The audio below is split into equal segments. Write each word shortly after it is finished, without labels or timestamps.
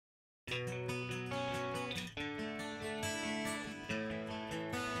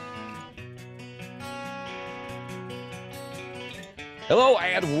Hello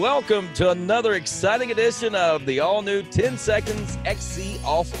and welcome to another exciting edition of the all-new 10 Seconds XC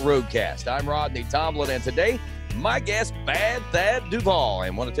Off-Roadcast. I'm Rodney Tomlin, and today my guest, Bad Thad DuVall.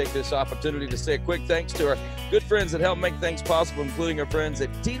 And want to take this opportunity to say a quick thanks to our good friends that help make things possible, including our friends at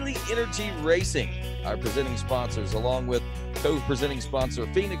Teely Energy Racing, our presenting sponsors, along with co-presenting sponsor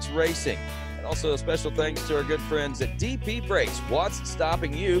Phoenix Racing. And also a special thanks to our good friends at DP Brakes, What's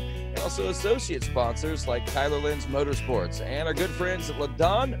Stopping You, and also associate sponsors like Tyler Lynn's Motorsports and our good friends at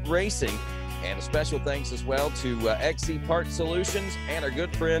Ladon Racing. And a special thanks as well to XC Part Solutions and our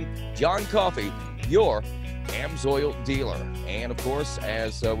good friend John Coffey, your AMSOIL dealer. And of course,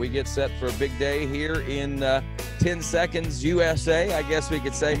 as we get set for a big day here in 10 Seconds USA, I guess we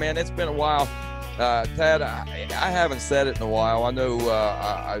could say, man, it's been a while. Thad, I haven't said it in a while. I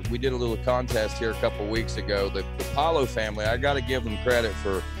know we did a little contest here a couple weeks ago. The Apollo family, I got to give them credit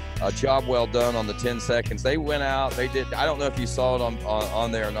for a job well done on the 10 seconds. They went out, they did, I don't know if you saw it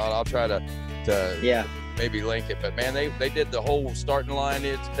on there or not. I'll try to maybe link it. But, man, they did the whole starting line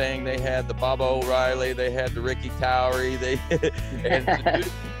thing. They had the Bubba O'Reilly. They had the Ricky Towery. And the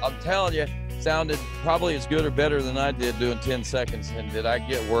dude, I'm telling you, sounded probably as good or better than I did doing 10 seconds. And did I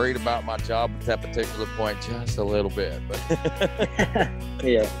get worried about my job at that particular point? Just a little bit. But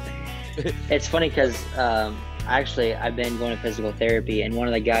yeah. It's funny because actually I've been going to physical therapy, and one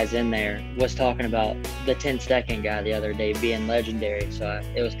of the guys in there was talking about the 10-second guy the other day being legendary. So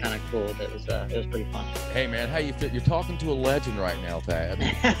it was kind of cool. It was pretty fun. Hey, man, how you fit? You're talking to a legend right now, Thad.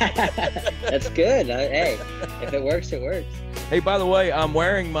 That's good. Hey, if it works, it works. Hey, by the way, I'm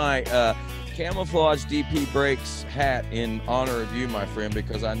wearing my camouflage DP Brakes hat in honor of you, my friend,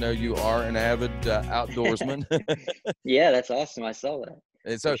 because I know you are an avid outdoorsman. Yeah, that's awesome. I saw that.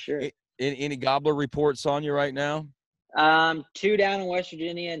 And so, sure. Any gobbler reports on you right now? 2 down in West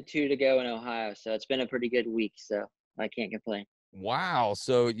Virginia and 2 to go in Ohio. So it's been a pretty good week. So I can't complain. Wow.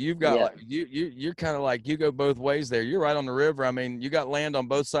 So you've got you're kind of like you go both ways there. You're right on the river. I mean, you got land on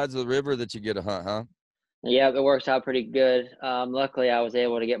both sides of the river that you get to hunt, huh? Yeah, it works out pretty good. Luckily, I was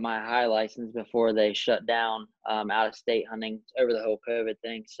able to get my high license before they shut down out-of-state hunting over the whole COVID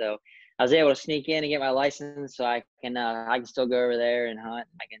thing. So I was able to sneak in and get my license, so I can still go over there and hunt.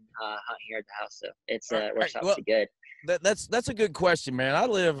 I can hunt here at the house. So it works out pretty good. That's a good question, man. I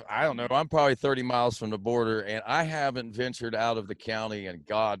don't know, I'm probably 30 miles from the border, and I haven't ventured out of the county in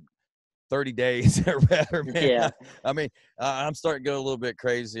 30 days or better, man. Yeah. I mean, I'm starting to go a little bit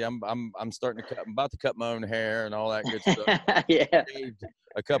crazy. I'm about to cut my own hair and all that good stuff. Yeah.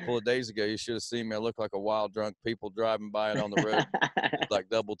 A couple of days ago, you should have seen me. I look like a wild drunk. People driving by and on the road, like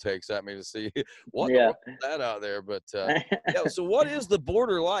double takes at me to see what is that out there. But yeah. So what is the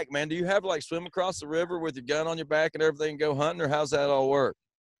border like, man? Do you have like swim across the river with your gun on your back and everything and go hunting, or how's that all work?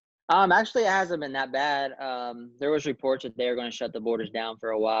 Actually, it hasn't been that bad. There was reports that they were going to shut the borders down for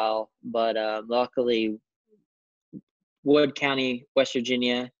a while, but luckily, Wood County, West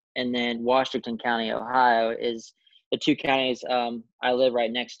Virginia, and then Washington County, Ohio, is the 2 counties I live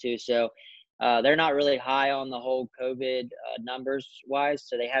right next to. So they're not really high on the whole COVID numbers wise,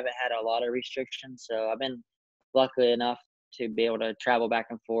 so they haven't had a lot of restrictions. So I've been lucky enough to be able to travel back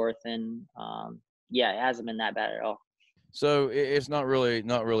and forth, and it hasn't been that bad at all. So it's not really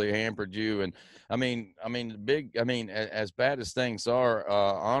hampered you. And I mean, as bad as things are,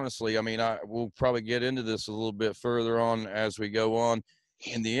 honestly, I mean, we'll probably get into this a little bit further on as we go on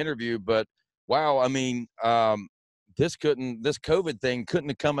in the interview, but wow. I mean, this COVID thing couldn't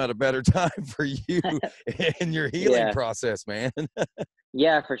have come at a better time for you in your healing process, man.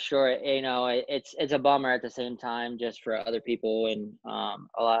 Yeah, for sure. You know, it's a bummer at the same time, just for other people. And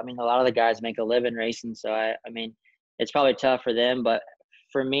a lot of the guys make a living racing. So I mean, it's probably tough for them, but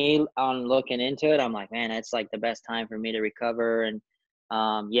for me, on looking into it, I'm like, man, it's like the best time for me to recover and,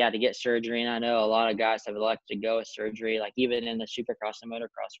 to get surgery. And I know a lot of guys have elected to go with surgery, like even in the supercross and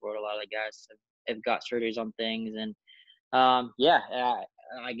motocross world, a lot of the guys have got surgeries on things. And,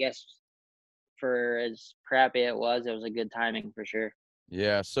 I guess for as crappy it was a good timing for sure.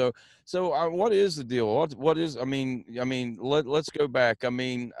 Yeah. So what is the deal? What is, I mean, let's go back. I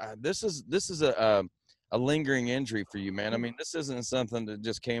mean, this is a lingering injury for you, man. I mean, this isn't something that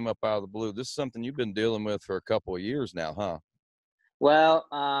just came up out of the blue. This is something you've been dealing with for a couple of years now, huh? Well,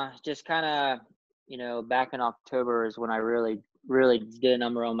 just kind of, back in October is when I really did a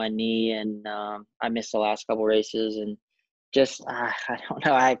number on my knee, and I missed the last couple races, and just I don't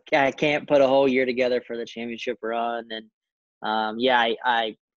know, I can't put a whole year together for the championship run, and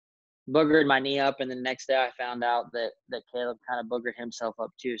I boogered my knee up, and the next day I found out that Caleb kind of boogered himself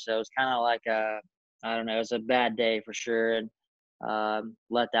up too. So it was kind of like I don't know, it was a bad day for sure, and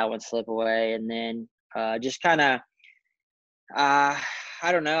let that one slip away. And then just kind of Uh,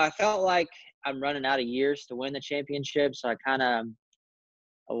 I don't know. I felt like I'm running out of years to win the championship, so I kind of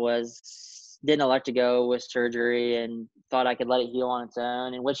was didn't elect to go with surgery and thought I could let it heal on its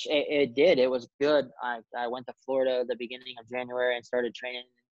own, and which it did. It was good. I went to Florida at the beginning of January and started training.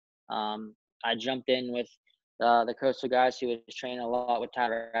 I jumped in with the coastal guys who was training a lot with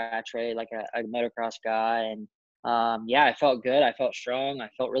Tyler Rattray, like a motocross guy, and yeah, I felt good. I felt strong. I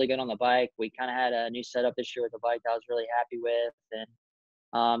felt really good on the bike. We kind of had a new setup this year with the bike that I was really happy with,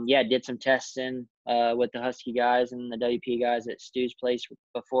 and yeah, did some testing with the Husky guys and the WP guys at Stu's place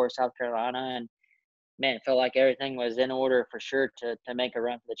before South Carolina, and man, it felt like everything was in order for sure to make a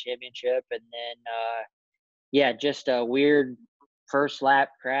run for the championship. And then yeah, just a weird first lap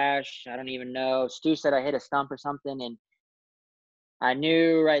crash. I don't even know. Stu said I hit a stump or something, and I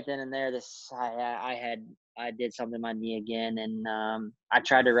knew right then and there I did something to my knee again, and I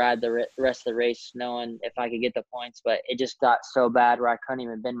tried to ride the rest of the race knowing if I could get the points, but it just got so bad where I couldn't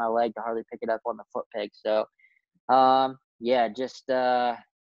even bend my leg to hardly pick it up on the foot peg. So yeah, just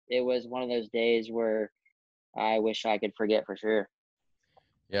it was one of those days where I wish I could forget for sure.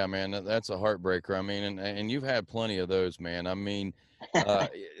 Yeah, man, that's a heartbreaker. I mean, and you've had plenty of those, man. I mean,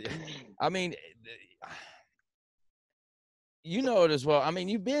 I mean, you know it as well. I mean,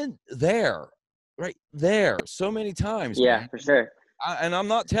 you've been there, right there, so many times, Yeah, man. for sure. And I'm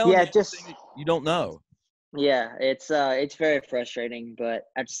not telling Yeah, you just anything that you don't know. yeah, it's very frustrating, but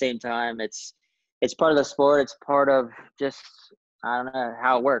at the same time, it's part of the sport. It's part of just I don't know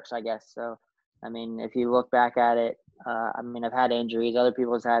how it works, I guess. So, I mean, if you look back at it, I mean, I've had injuries. Other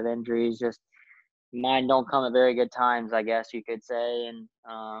people's have injuries. Just mine don't come at very good times, I guess you could say. And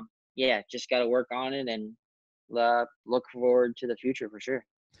yeah, just got to work on it and look forward to the future for sure.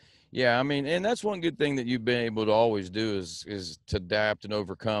 Yeah, I mean, and that's one good thing that you've been able to always do is to adapt and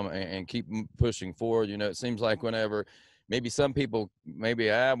overcome and keep pushing forward. You know, it seems like whenever maybe some people maybe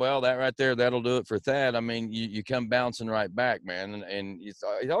well, that right there, that'll do it for Thad. I mean, you come bouncing right back, man, and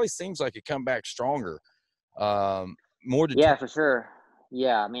it always seems like you come back stronger, more Yeah, determined. for sure.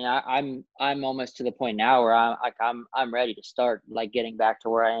 Yeah, I mean, I'm almost to the point now where I'm ready to start like getting back to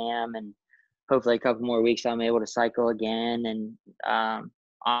where I am, and hopefully a couple more weeks I'm able to cycle again. And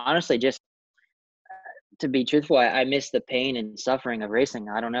honestly, just to be truthful, I miss the pain and suffering of racing.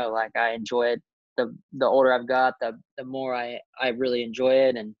 I don't know, like I enjoy it. The older I've got, the more I really enjoy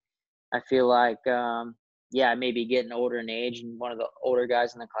it, and I feel like yeah, I may be getting older in age and one of the older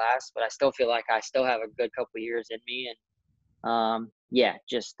guys in the class, but I still feel like I still have a good couple years in me. And yeah,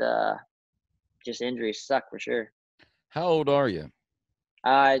 just injuries suck for sure. How old are you?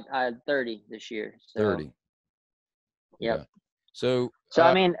 I'm 30 this year, so 30. yep. Okay. So, So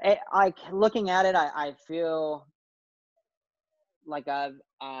I mean, like looking at it, I feel like I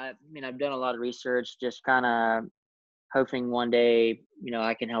mean I've done a lot of research, just kind of hoping one day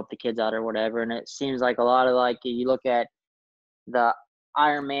I can help the kids out or whatever. And it seems like a lot of like you look at the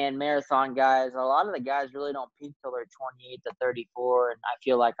Ironman marathon guys, a lot of the guys really don't peak till they're 28 to 34, and I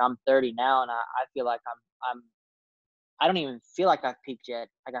feel like I'm 30 now, and I feel like I don't even feel like I've peaked yet.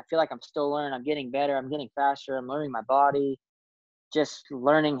 Like I feel like I'm still learning. I'm getting better. I'm getting faster. I'm learning my body, just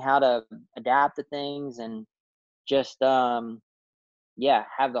learning how to adapt to things, and just yeah,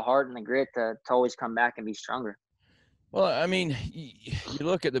 have the heart and the grit to always come back and be stronger. well, I mean, you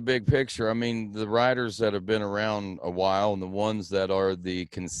look at the big picture. I mean, the riders that have been around a while and the ones that are the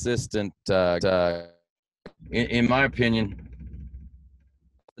consistent, in my opinion,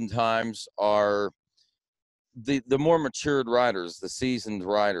 oftentimes are the more matured riders, the seasoned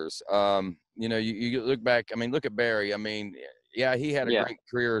riders. You know, you look back. I mean, look at Barry. I mean, yeah, he had a Yeah, great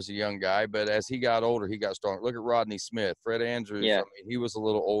career as a young guy, but as he got older, he got stronger. Look at Rodney Smith, Fred Andrews. I yeah, mean, he was a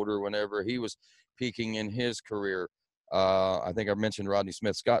little older whenever he was peaking in his career. I think I mentioned Rodney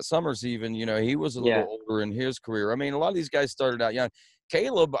Smith. Scott Summers, even, you know, he was a little yeah, older in his career. I mean, a lot of these guys started out young.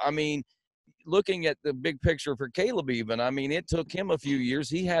 Caleb, I mean, looking at the big picture for Caleb, even, I mean, it took him a few years.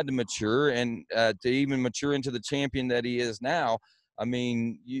 He had to mature and to even mature into the champion that he is now. I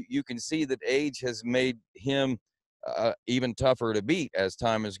mean, you can see that age has made him even tougher to beat as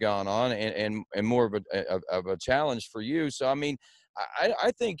time has gone on, and more of a challenge for you. So, I mean,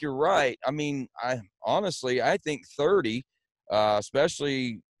 I think you're right. I mean, I think 30,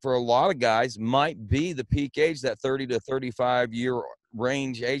 especially for a lot of guys, might be the peak age, that 30 to 35 year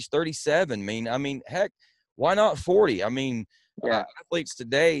range age. 37. I mean, heck, why not 40? I mean, yeah. athletes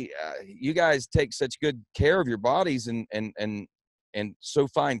today, you guys take such good care of your bodies and so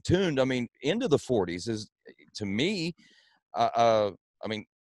fine tuned. I mean, into the 40s is, to me, I mean,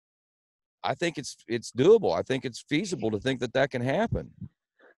 I think it's doable. I think it's feasible to think that can happen.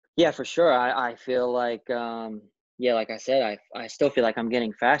 Yeah, for sure. I feel like yeah, like I said, I still feel like I'm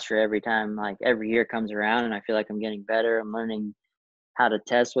getting faster every time. Like every year comes around, and I feel like I'm getting better. I'm learning how to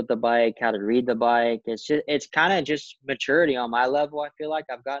test with the bike, how to read the bike. It's kind of just maturity on my level. I feel like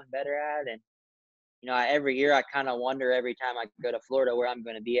I've gotten better at, and every year I kind of wonder every time I go to Florida where I'm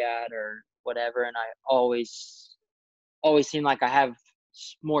going to be at or whatever, and I always seem like I have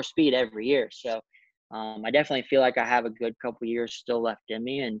more speed every year. So I definitely feel like I have a good couple years still left in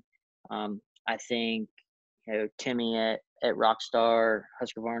me, and I think Timmy at Rockstar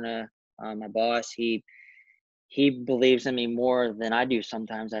Husqvarna, my boss, he believes in me more than I do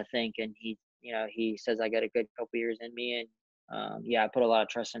sometimes, I think, and he says I got a good couple years in me, and I put a lot of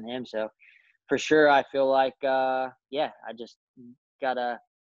trust in him. So for sure, I feel like I just gotta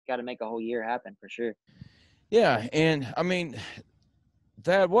make a whole year happen for sure. Yeah, and I mean,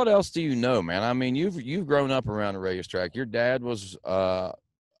 Dad, what else do you know, man? I mean, you've grown up around a racetrack. Your dad was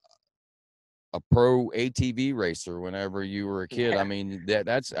a pro ATV racer whenever you were a kid. Yeah. I mean,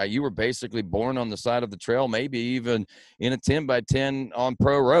 that's you were basically born on the side of the trail, maybe even in a 10x10 on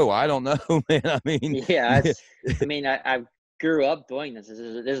pro row. I don't know, man. I mean, Yeah, I grew up doing this. This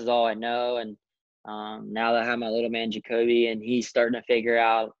is all I know, and now that I have my little man Jacoby, and he's starting to figure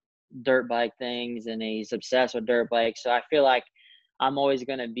out dirt bike things, and he's obsessed with dirt bikes. So I feel like I'm always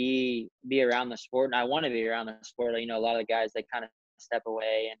gonna be around the sport, and I want to be around the sport. A lot of the guys, they kind of step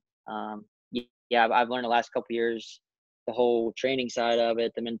away, and yeah, I've learned the last couple years the whole training side of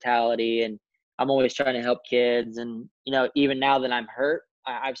it, the mentality, and I'm always trying to help kids. And even now that I'm hurt,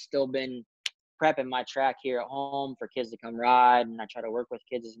 I've still been prepping my track here at home for kids to come ride, and I try to work with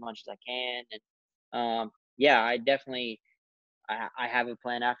kids as much as I can. And I definitely I have a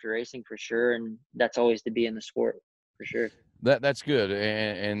plan after racing for sure, and that's always to be in the sport for sure. That's good,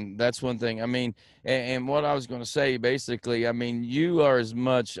 and that's one thing. I mean, and what I was going to say, basically, I mean, you are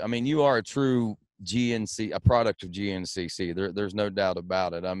you are a true GNC, a product of GNCC. There's no doubt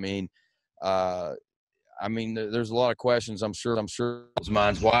about it. There's a lot of questions. I'm sure people's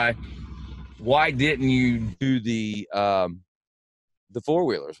minds. Why didn't you do the four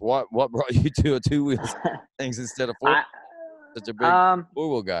wheelers? What brought you to a two wheels things instead of four? I Such a big four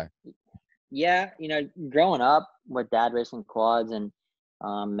wheel guy. Yeah, growing up with dad racing quads and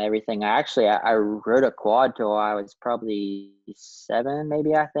everything, I rode a quad till I was probably 7,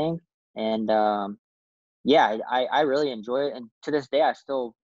 maybe, I think. And I really enjoy it. And to this day, I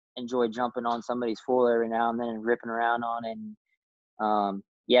still enjoy jumping on somebody's fool every now and then and ripping around on it. And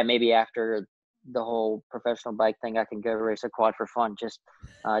maybe after the whole professional bike thing, I can go race a quad for fun, just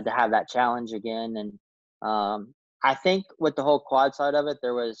to have that challenge again. And I think with the whole quad side of it,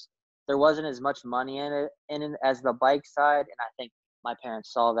 there wasn't as much money in it as the bike side, and I think my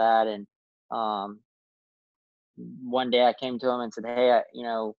parents saw that. And one day I came to them and said, "Hey,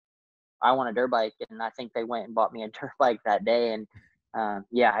 I want a dirt bike," and I think they went and bought me a dirt bike that day. And I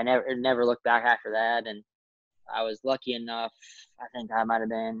never looked back after that. And I was lucky enough. I think I might have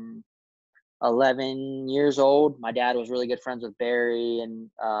been 11 years old. My dad was really good friends with Barry and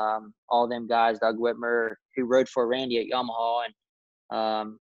all them guys, Doug Whitmer, who rode for Randy at Yamaha. And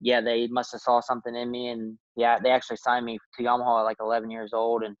they must have saw something in me, and they actually signed me to Yamaha at like 11 years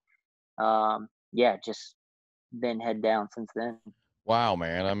old, and just been head down since then. Wow,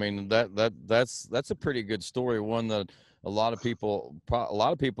 man! I mean that's a pretty good story. One that a lot of people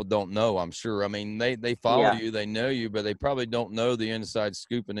don't know. I'm sure. I mean they follow you, they know you, but they probably don't know the inside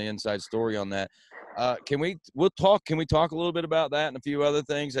scoop and the inside story on that. Can we talk a little bit about that and a few other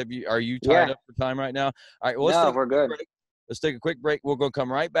things? Are you tied up for time right now? All right, well, no, we're good. Let's take a quick break. We're going to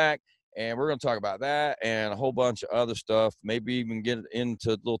come right back, and we're going to talk about that and a whole bunch of other stuff. Maybe even get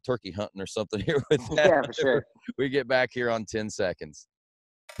into a little turkey hunting or something here with that. Yeah, for sure. We get back here on 10 seconds.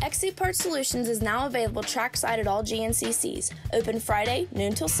 XC Parts Solutions is now available trackside at all GNCCs. Open Friday,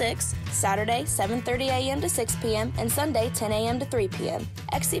 noon till 6, Saturday, 7:30 a.m. to 6 p.m., and Sunday, 10 a.m. to 3 p.m.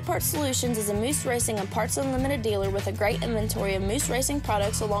 XC Parts Solutions is a Moose Racing and Parts Unlimited dealer with a great inventory of Moose Racing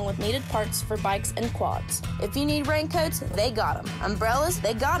products along with needed parts for bikes and quads. If you need raincoats, they got them. Umbrellas,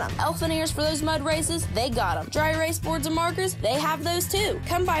 they got them. Elephant ears for those mud races, they got them. Dry erase boards and markers, they have those too.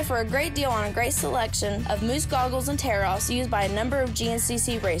 Come by for a great deal on a great selection of Moose goggles and tear-offs used by a number of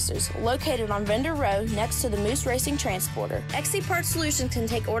GNCC racers, located on Vendor Row next to the Moose Racing Transporter. XC Parts Solutions can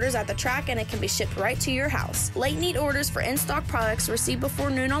take orders at the track, and it can be shipped right to your house. Late need orders for in-stock products received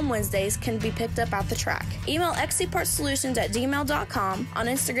before noon on Wednesdays can be picked up at the track. Email xcpartssolutions@gmail.com, on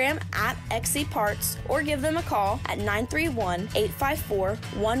Instagram @xcparts, or give them a call at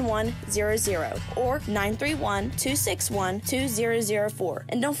 931-854-1100 or 931-261-2004.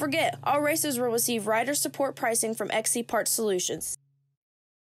 And don't forget, all racers will receive rider support pricing from XC Parts Solutions.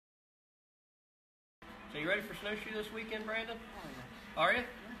 you ready for snowshoe this weekend, Brandon? Oh, yeah. Are you?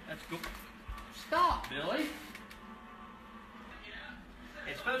 That's cool. Stop, Billy.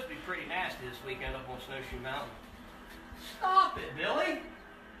 It's supposed to be pretty nasty this weekend up on Snowshoe Mountain. Stop it, Billy.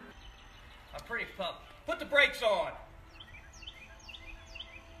 I'm pretty pumped. Put the brakes on.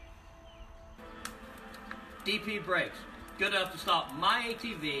 DP brakes. Good enough to stop my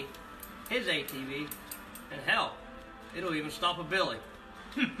ATV, his ATV, and hell, it'll even stop a Billy.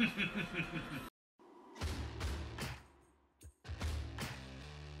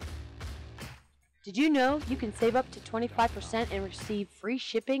 Did you know you can save up to 25% and receive free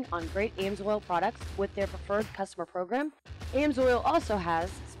shipping on great AMSOIL products with their preferred customer program? AMSOIL also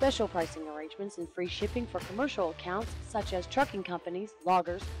has special pricing arrangements and free shipping for commercial accounts such as trucking companies,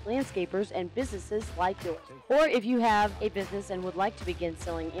 loggers, landscapers, and businesses like yours. Or if you have a business and would like to begin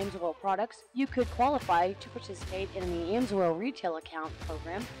selling AMSOIL products, you could qualify to participate in the AMSOIL retail account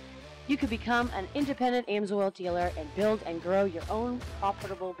program. You could become an independent AMSOIL dealer and build and grow your own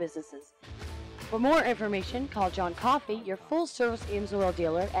profitable businesses. For more information, call John Coffey, your full-service AMSOIL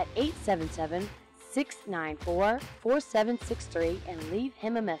dealer, at 877-694-4763 and leave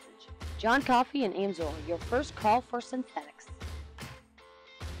him a message. John Coffey and AMSOIL, your first call for synthetics.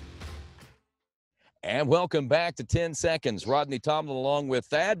 And welcome back to 10 Seconds. Rodney Tomlin along with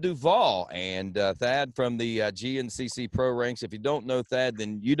Thad DuVall. And Thad from the GNCC Pro Ranks. If you don't know Thad,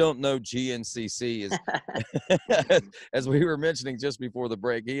 then you don't know GNCC. As we were mentioning just before the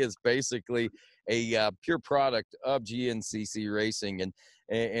break, he is basically a pure product of GNCC Racing.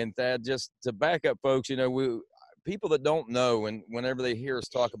 And Thad, just to back up folks, you know, people that don't know, and whenever they hear us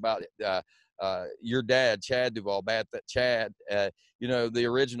talk about your dad, Chad DuVall, Chad, you know, the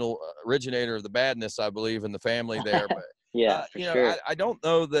originator of the badness, I believe, in the family there. But yeah, you know, sure. I don't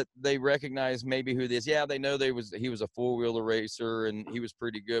know that they recognize maybe who this. Yeah, they know he was a four-wheeler racer and he was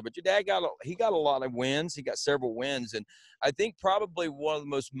pretty good. But your dad got a lot of wins. He got several wins, and I think probably one of the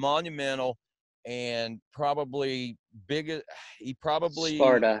most monumental and probably biggest. He probably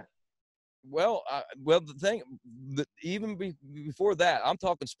Sparta. Well, the thing, even before that, I'm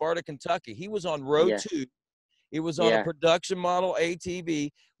talking Sparta, Kentucky. He was on row 2. It was on a production model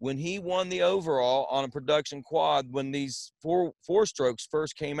ATV when he won the overall on a production quad when these four strokes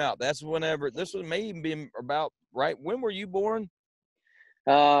first came out. That's whenever this was may even be about right. When were you born?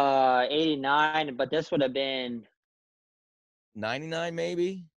 89, but this would have been 99,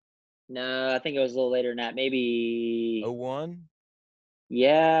 maybe. No, I think it was a little later than that. Maybe 01.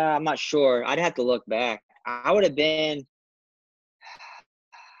 Yeah, I'm not sure. I'd have to look back. I would have been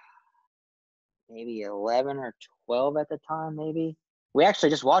maybe 11 or 12 at the time, maybe. We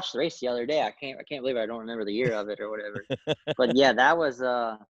actually just watched the race the other day. I can't believe I don't remember the year of it or whatever. But yeah, that was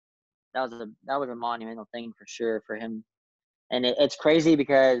a monumental thing for sure for him. And it's crazy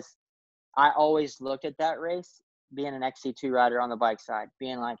because I always looked at that race being an XC2 rider on the bike side,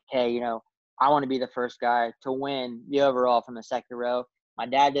 being like, hey, you know, I want to be the first guy to win the overall from the second row. My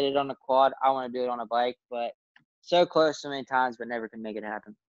dad did it on the quad. I want to do it on a bike, but so close so many times, but never can make it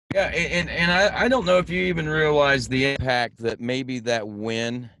happen. Yeah, and I don't know if you even realize the impact that maybe that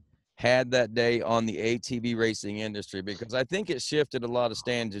win had that day on the ATV racing industry, because I think it shifted a lot of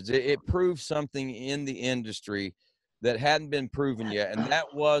standards. It proved something in the industry that hadn't been proven yet, and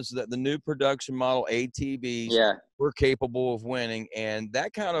that was that the new production model ATVs were capable of winning, and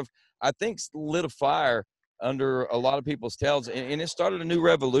that kind of, I think, lit a fire under a lot of people's tails, and it started a new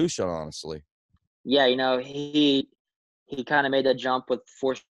revolution, honestly. Yeah, you know, he kind of made that jump with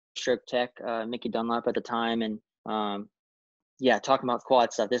four-stroke tech, Mickey Dunlop at the time, and talking about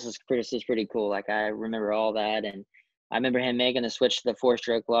quad stuff. This is pretty cool. Like, I remember all that, and I remember him making the switch to the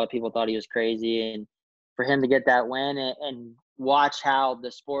four-stroke. A lot of people thought he was crazy, and for him to get that win and watch how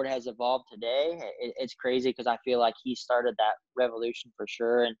the sport has evolved today, it's crazy because I feel like he started that revolution for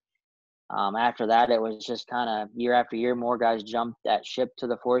sure. And after that, it was just kind of year after year, more guys jumped that ship to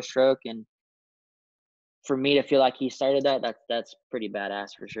the four-stroke. And for me to feel like he started that's pretty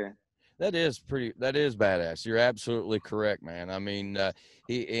badass for sure. That is badass. You're absolutely correct, man. I mean,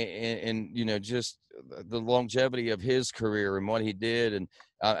 you know, just the longevity of his career and what he did. And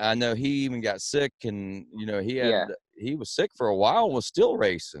I know he even got sick, and, you know, he was sick for a while and was still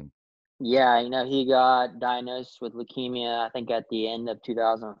racing. Yeah. You know, he got diagnosed with leukemia, I think at the end of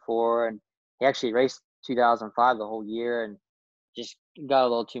 2004, and he actually raced 2005 the whole year and just got a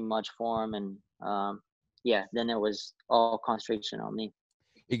little too much for him. And then it was all concentration on me.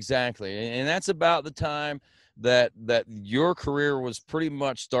 Exactly. And that's about the time that your career was pretty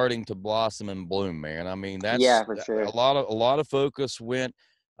much starting to blossom and bloom, man. I mean, that's for sure. A lot of focus went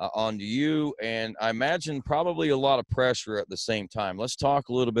onto you, and I imagine probably a lot of pressure at the same time. Let's talk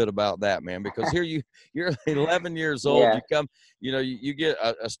a little bit about that, man, because here you're 11 years old. Yeah. You come, you get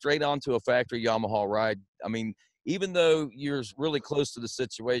a straight onto a factory Yamaha ride. I mean, even though you're really close to the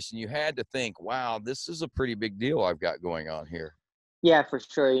situation, you had to think, wow, this is a pretty big deal I've got going on here. Yeah, for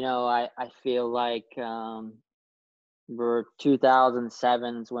sure. I feel like we're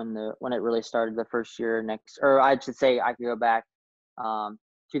 2007's when it really started, the first year. Or I should say, I could go back.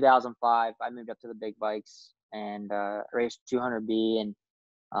 2005, I moved up to the big bikes and raced 200B and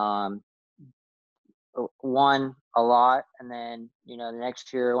won a lot. And then the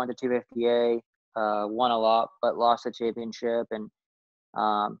next year I went to 250A, won a lot but lost the championship. And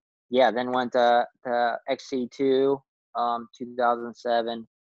then went to XC2, 2007.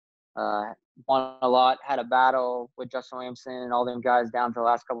 Won a lot, had a battle with Justin Williamson and all them guys down to the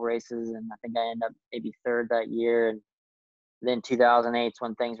last couple races, and I think I ended up maybe third that year. And then 2008 is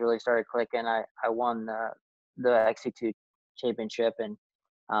when things really started clicking. I won the XC2 championship and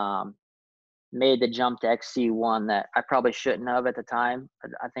made the jump to XC1 that I probably shouldn't have at the time.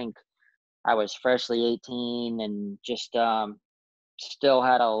 I think I was freshly 18 and just still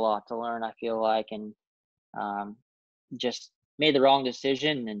had a lot to learn, I feel like, and just made the wrong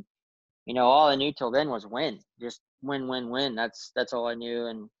decision. And all I knew till then was win. Just win, win, win. That's all I knew.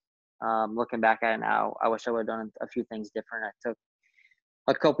 And looking back at it now, I wish I would have done a few things different. I took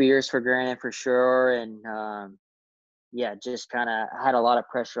a couple years for granted for sure. And just kind of had a lot of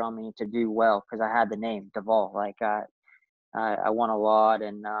pressure on me to do well because I had the name DuVall. Like I won a lot.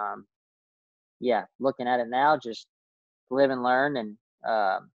 And looking at it now, just live and learn and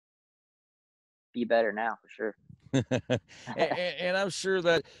be better now for sure. and I'm sure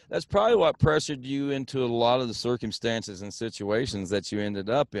that's probably what pressured you into a lot of the circumstances and situations that you ended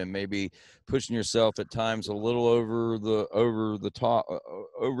up in, maybe pushing yourself at times a little over the top,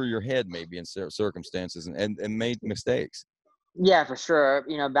 over your head, maybe in circumstances and made mistakes. Yeah, for sure.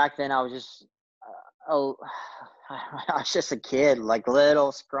 Back then I was just I was just a kid, like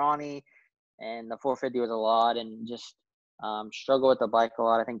little, scrawny, and the 450 was a lot, and just struggle with the bike a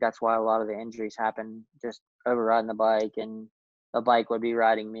lot. I think that's why a lot of the injuries happen, just overriding the bike, and the bike would be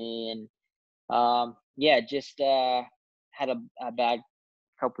riding me. And just had a bad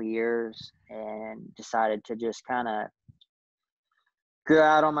couple years and decided to just kind of go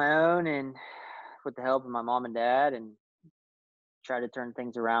out on my own and with the help of my mom and dad and try to turn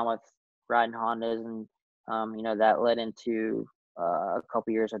things around with riding Hondas. And that led into a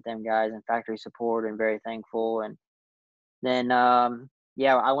couple years with them guys and factory support, and very thankful. And then, I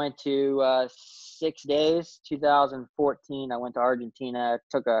went to 6 days, 2014. I went to Argentina,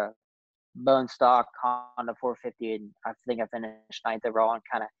 took a bone stock Honda 450, and I think I finished 9th overall. And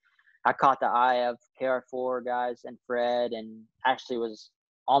I caught the eye of KR4 guys and Fred, and actually was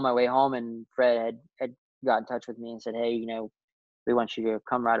on my way home, and Fred had got in touch with me and said, hey, we want you to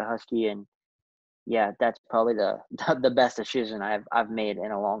come ride a Husky. And that's probably the best decision I've made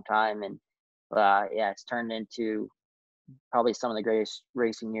in a long time. And it's turned into probably some of the greatest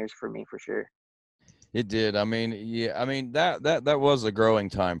racing years for me for sure. It did. I mean, that was a growing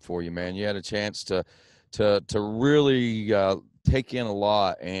time for you, man. You had a chance to really take in a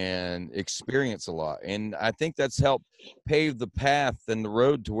lot and experience a lot. And I think that's helped pave the path and the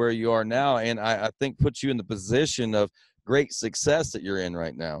road to where you are now. And I think puts you in the position of great success that you're in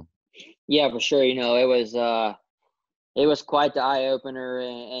right now. Yeah, for sure. It was quite the eye opener,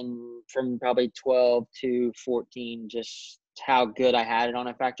 and from probably 12 to 14, just how good I had it on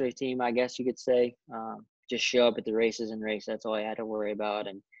a factory team, I guess you could say. Just show up at the races and race. That's all I had to worry about.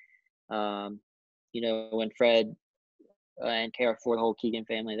 And, when Fred and KR4, the whole Keegan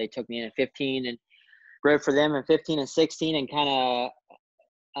family, they took me in at 15 and rode for them in 15 and 16, and kind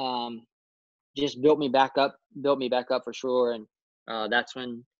of just built me back up for sure. And that's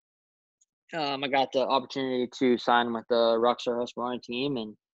when I got the opportunity to sign with the Rockstar Husqvarna team,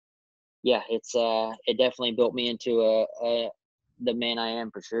 and it definitely built me into the man I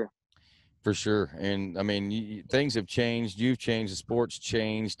am for sure. For sure. And I mean, things have changed. You've changed. The sport's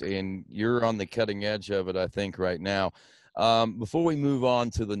changed, and you're on the cutting edge of it, I think, right now. Before we move on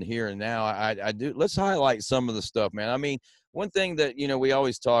to the here and now, let's highlight some of the stuff, man. I mean, one thing that, we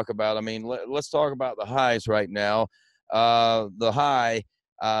always talk about, I mean, let's talk about the highs right now. The high,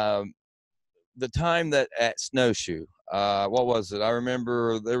 the time that at Snowshoe, what was it? I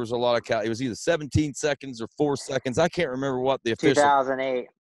remember there was a lot of it was either 17 seconds or 4 seconds. I can't remember what the official. 2008.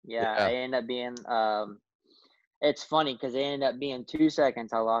 Yeah. It ended up being it's funny because it ended up being 2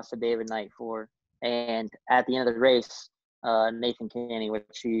 seconds I lost to David Knight for. And at the end of the race, Nathan Canny,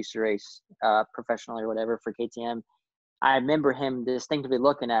 which he used to race professionally or whatever for KTM, I remember him distinctly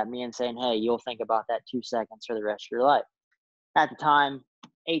looking at me and saying, "Hey, you'll think about that 2 seconds for the rest of your life." At the time,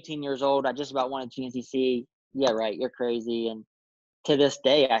 18 years old, I just about wanted GNCC. Yeah, right. You're crazy. And to this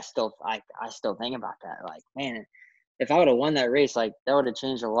day, I still think about that. Like, man, if I would have won that race, like that would have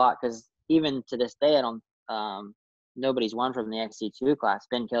changed a lot. Because even to this day, I don't. Nobody's won from the XC2 class.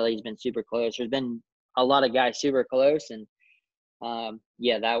 Ben Kelly's been super close. There's been a lot of guys super close, and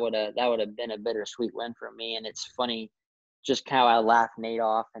yeah, that would have been a bittersweet win for me. And it's funny, just how I laughed Nate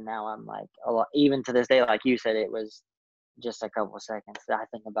off, and now I'm like a lot. Even to this day, like you said, it was just a couple of seconds. I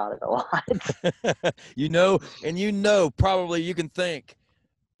think about it a lot. Probably you can think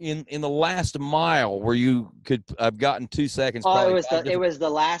in the last mile where you could have gotten 2 seconds. Oh, Probably it was the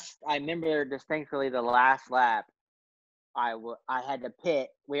last. I remember distinctly the last lap. I had to pit.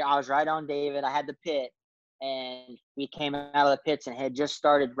 I was right on David. I had to pit, and we came out of the pits, and it had just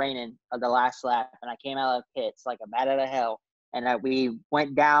started raining the last lap. And I came out of the pits like a bat out of hell, and we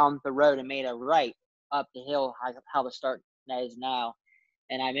went down the road and made a right up the hill, how the start is now.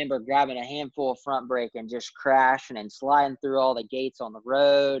 And I remember grabbing a handful of front brake and just crashing and sliding through all the gates on the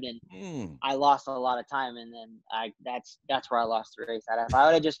road. And I lost a lot of time. And then that's where I lost the race. If I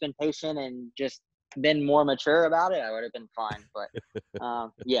would have just been patient and just been more mature about it, I would have been fine. But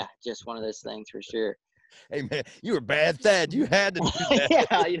yeah, just one of those things for sure. Hey man, you were bad, Thad. You had to do that.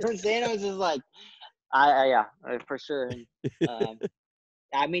 Yeah, you know what I'm saying? I was just like, yeah, for sure. And,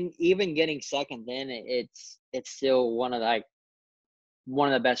 I mean, even getting second, then it's still one of the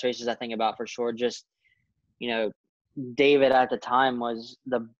best races I think about for sure. Just, David at the time was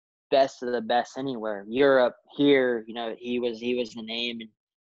the best of the best anywhere. Europe, here, he was the name.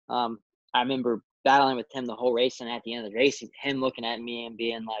 And I remember battling with him the whole race, and at the end of the race, him looking at me and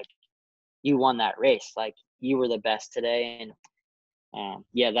being like, "You won that race. Like, you were the best today." And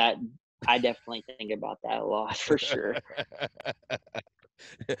yeah, that I definitely think about that a lot for sure.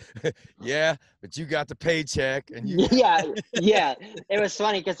 Yeah, but you got the paycheck, and yeah. It was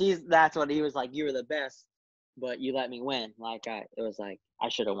funny because that's what he was like. You were the best, but you let me win. Like it was like I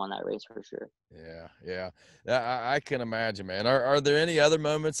should have won that race for sure. Yeah. I can imagine, man. Are there any other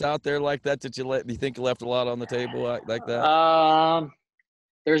moments out there like that you think you left a lot on the table like that?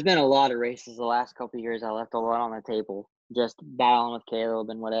 There's been a lot of races the last couple of years. I left a lot on the table, just battling with Caleb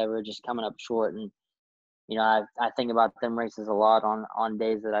and whatever, just coming up short. And I think about them races a lot on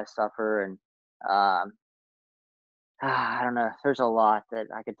days that I suffer. And I don't know. There's a lot that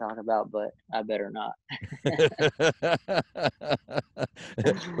I could talk about, but I better not.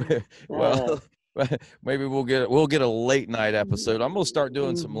 Well, maybe we'll get a late night episode. I'm gonna start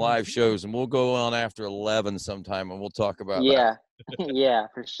doing some live shows, and we'll go on after 11 sometime, and we'll talk about that. Yeah,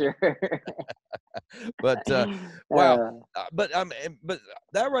 for sure. But wow, but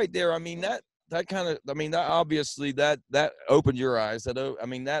that right there, I mean that kind of, I mean, that obviously that opened your eyes.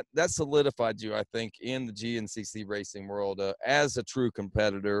 That solidified you, I think, in the GNCC racing world as a true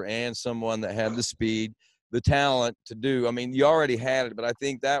competitor and someone that had the speed, the talent to do. I mean, you already had it, but I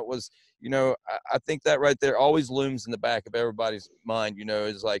think that was, I think that right there always looms in the back of everybody's mind.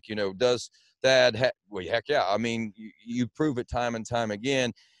 Is like, does Thad well, heck yeah. I mean, you prove it time and time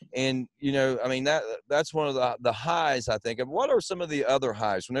again. And, I mean, that's one of the highs, I think. And what are some of the other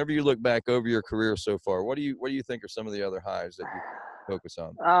highs? Whenever you look back over your career so far, what do you think are some of the other highs that you focus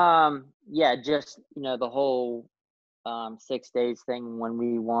on? Yeah, just, the whole 6 days thing when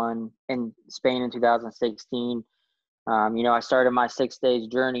we won in Spain in 2016. I started my 6 days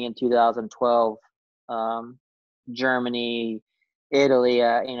journey in 2012. Germany, Italy,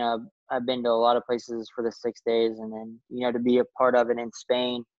 I've been to a lot of places for the 6 days, and then, to be a part of it in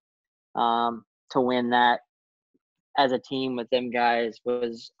Spain, to win that as a team with them guys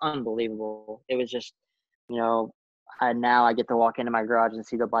was unbelievable. It was just, now I get to walk into my garage and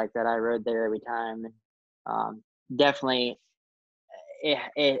see the bike that I rode there every time. And definitely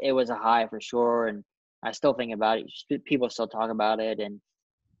it was a high for sure. And I still think about it. People still talk about it. And,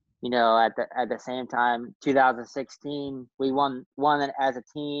 at the same time, 2016, we won it as a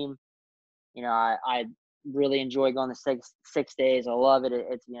team. I really enjoy going the 6 days. I love it.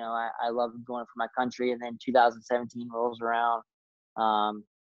 It's, I love going for my country. And then 2017 rolls around. I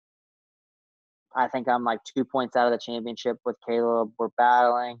think I'm like 2 points out of the championship with Caleb. We're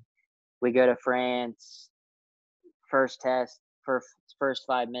battling. We go to France. First test, first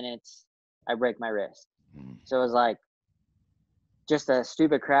 5 minutes, I break my wrist. So it was like just a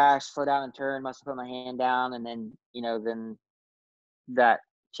stupid crash, slid out and turn, must have put my hand down, and then, then that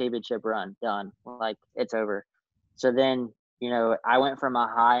championship run done. Like, it's over. So then, I went from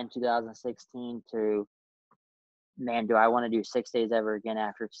a high in 2016 to, man, do I want to do 6 days ever again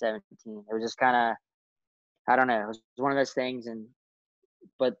after 17? It was just kind of, I don't know. It was one of those things,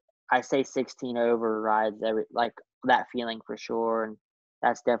 but I say 16 overrides every like that feeling for sure, and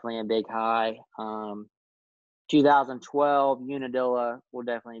that's definitely a big high. 2012 Unadilla will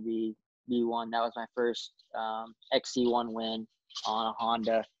definitely be one. That was my first XC1 win on a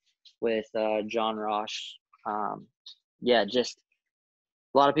Honda with John Ross. Yeah, just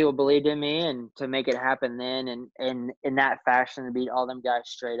a lot of people believed in me, and to make it happen then, and in that fashion to beat all them guys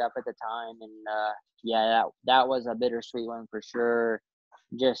straight up at the time, and yeah, that was a bittersweet one for sure.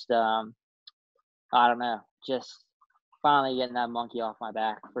 Just I don't know, just finally getting that monkey off my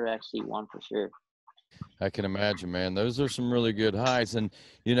back for XC1 for sure. I can imagine, man. Those are some really good highs, and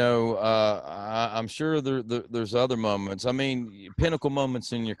I'm sure there's other moments. I mean, pinnacle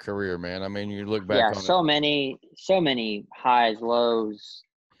moments in your career, man. I mean, you look back Yeah, on it. so many highs, lows,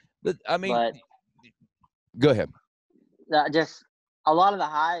 But I mean, but go ahead. just a lot of the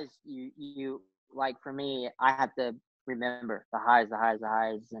highs. You like for me, I have to remember the highs,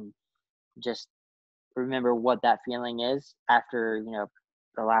 and just remember what that feeling is after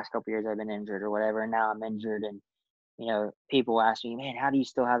the last couple years I've been injured or whatever, and now I'm injured, and people ask me, man, how do you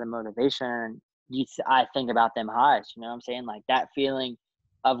still have the motivation? And I think about them highs. You know what I'm saying? Like that feeling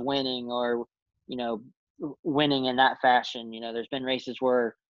of winning, or you know, winning in that fashion. There's been races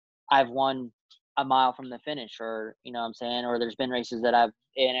where I've won a mile from the finish, or what I'm saying, or there's been races that I've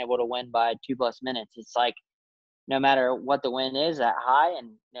been able to win by 2+ minutes. It's like no matter what the win is, that high,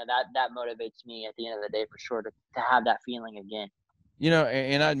 and that motivates me at the end of the day for sure to have that feeling again.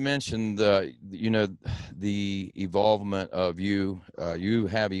 And I'd mentioned the evolvement of you. You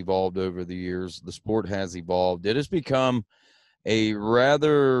have evolved over the years. The sport has evolved. It has become a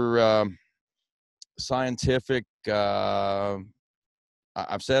rather scientific. I've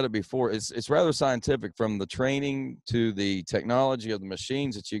said it before. It's rather scientific, from the training to the technology of the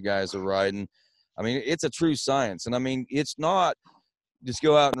machines that you guys are riding. I mean, it's a true science, and I mean, it's not just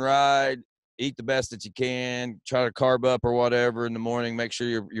go out and ride, eat the best that you can, try to carb up or whatever in the morning. Make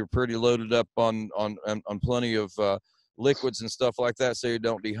sure you're pretty loaded up on plenty of liquids and stuff like that, so you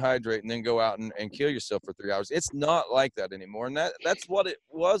don't dehydrate, and then go out and kill yourself for 3 hours. It's not like that anymore, and that's what it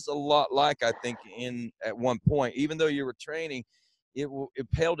was a lot like, I think, at one point. Even though you were training, it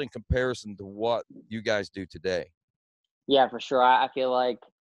paled in comparison to what you guys do today. Yeah, for sure. I feel like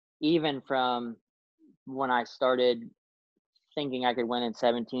even from when I started thinking I could win in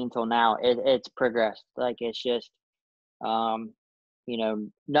 17 till now, it's progressed. Like it's just, um,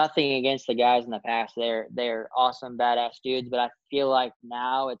 nothing against the guys in the past. They're awesome, badass dudes. But I feel like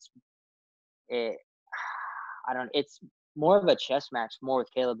now it. I don't. It's more of a chess match, more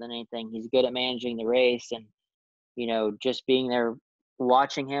with Caleb than anything. He's good at managing the race, and just being there,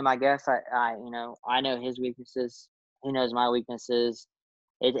 watching him. I guess I know his weaknesses. He knows my weaknesses.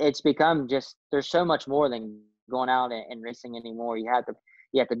 It's become just there's so much more than going out and racing anymore. You have to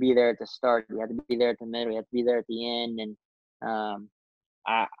be there at the start. You have to be there at the middle. You have to be there at the end. And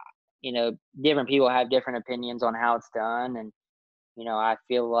I different people have different opinions on how it's done. And I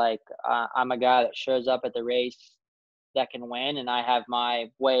feel like I'm a guy that shows up at the race that can win, and I have my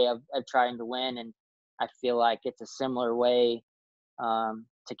way of trying to win. And I feel like it's a similar way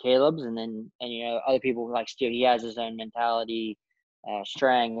to Caleb's, and other people like Stu. He has his own mentality,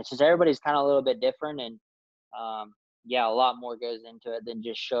 strength. It's just everybody's kind of a little bit different, and yeah, a lot more goes into it than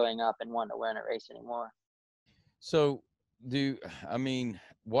just showing up and wanting to win a race anymore. So,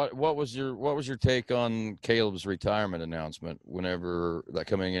 what was your take on Caleb's retirement announcement whenever that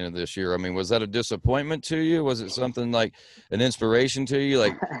coming into this year? I mean, was that a disappointment to you? Was it something like an inspiration to you?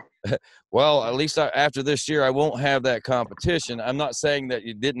 Like, well, at least after this year, I won't have that competition. I'm not saying that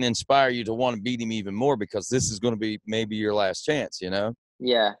it didn't inspire you to want to beat him even more, because this is going to be maybe your last chance,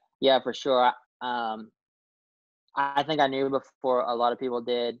 Yeah, for sure. I think I knew before a lot of people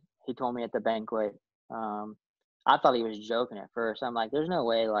did. He told me at the banquet. Um, I thought he was joking at first. I'm like, there's no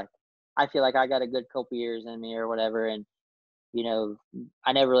way. Like, I feel like I got a good couple years in me or whatever, and you know,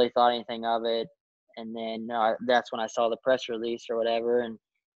 I never really thought anything of it. And then that's when I saw the press release or whatever, and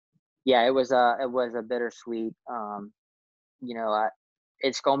yeah, it was a bittersweet.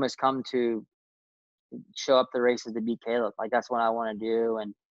 It's almost come to show up the races to beat Caleb. Like that's what I want to do,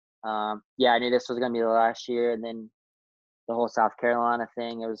 and yeah, I knew this was gonna be the last year, and then the whole South Carolina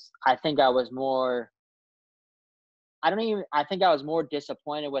thing. It was. I think I was more. I think I was more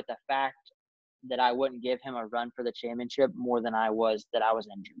disappointed with the fact that I wouldn't give him a run for the championship more than I was that I was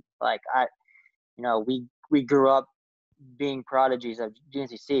injured. Like we grew up being prodigies of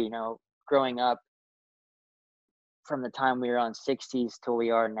GNCC. Growing up from the time we were on 60s till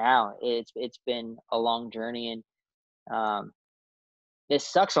we are now, it's been a long journey, and um, this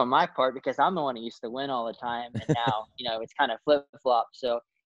sucks on my part because I'm the one who used to win all the time, and now it's kind of flip flop. So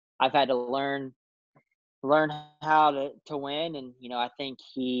I've had to learn how to win, and I think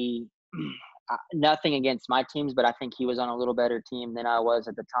he nothing against my teams, but I think he was on a little better team than I was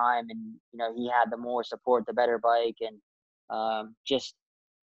at the time, and he had the more support, the better bike, and just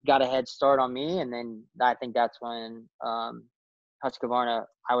got a head start on me. And then I think that's when Husqvarna,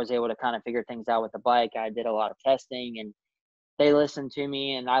 I was able to kind of figure things out with the bike. I did a lot of testing, and they listened to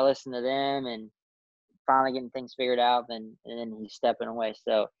me, and I listened to them, and finally getting things figured out. And then he's stepping away.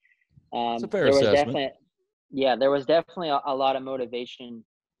 So It's a fair there was assessment. definitely a lot of motivation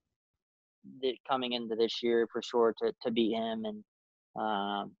that coming into this year for sure to beat him. And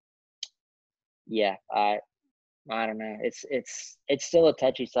I don't know. It's still a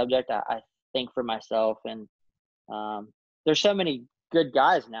touchy subject. I think for myself, and there's so many good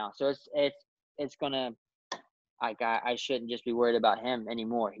guys now, so it's gonna. I shouldn't just be worried about him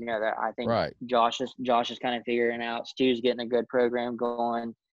anymore. That I think Right. Josh is kind of figuring out. Stu's getting a good program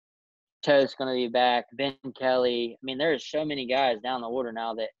going. Toe's going to be back. Ben Kelly. I mean, there's so many guys down the order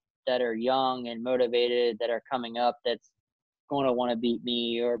now that are young and motivated, that are coming up, that's going to want to beat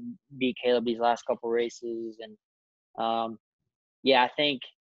me or beat Caleb these last couple races. And I think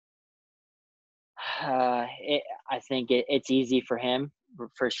it's easy for him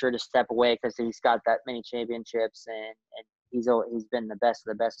for sure to step away because he's got that many championships, and he's been the best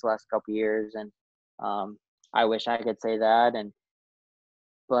of the best the last couple of years. And I wish I could say that.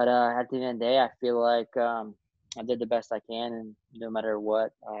 But at the end of the day, I feel like I did the best I can, and no matter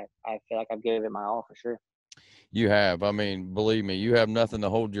what, I feel like I've given it my all for sure. You have. I mean, believe me, you have nothing to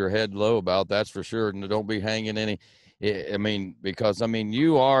hold your head low about. That's for sure. And don't be hanging any. I mean, because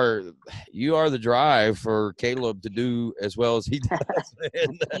you are the drive for Caleb to do as well as he does,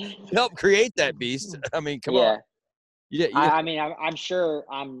 and help create that beast. I mean, come on. Yeah. I mean, I'm sure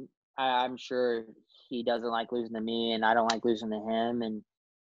he doesn't like losing to me, and I don't like losing to him. And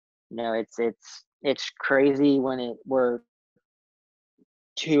it's crazy when we're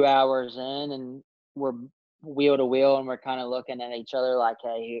 2 hours in and we're wheel to wheel, and we're kind of looking at each other like,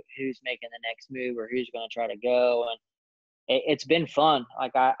 hey, who's making the next move or who's going to try to go. And it's been fun.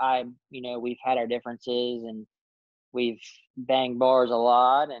 Like we've had our differences, and we've banged bars a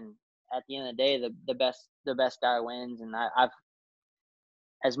lot. And at the end of the day, the best guy wins. And I've,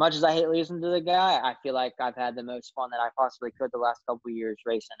 as much as I hate losing to the guy, I feel like I've had the most fun that I possibly could the last couple of years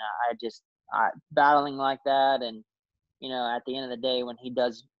racing. I battling like that. And, at the end of the day, when he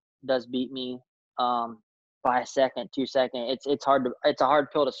does beat me by a second, 2 seconds, it's a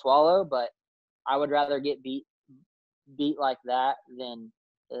hard pill to swallow, but I would rather get beat like that than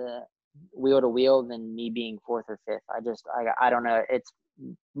wheel to wheel than me being fourth or fifth. I don't know. It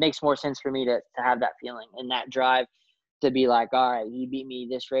makes more sense for me to have that feeling and that drive to be like, all right, he beat me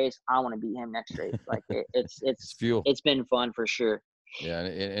this race, I want to beat him next race. Like it's fuel. It's been fun for sure. Yeah,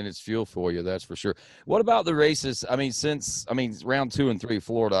 and it's fuel for you, that's for sure. What about the races? I mean, round 2 and 3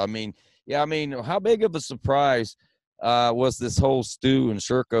 Florida. How big of a surprise was this whole Stu and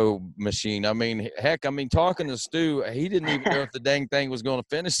Sherco machine? I mean, heck, talking to Stu, he didn't even know if the dang thing was going to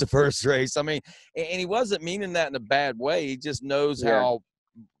finish the first race. I mean, and he wasn't meaning that in a bad way. He just knows how.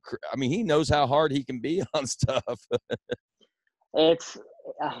 He knows how hard he can be on stuff.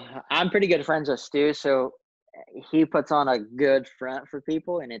 I'm pretty good friends with Stu, so he puts on a good front for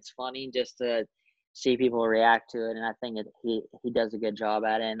people, and it's funny just to see people react to it. And I think he does a good job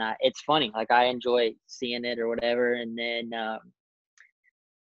at it. And it's funny, like I enjoy seeing it or whatever. And then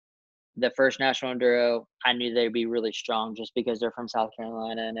the first National Enduro, I knew they'd be really strong just because they're from South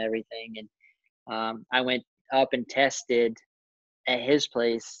Carolina and everything. And I went up and tested at his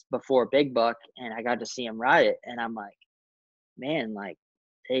place before Big Buck, and I got to see him ride it. And I'm like, man, like,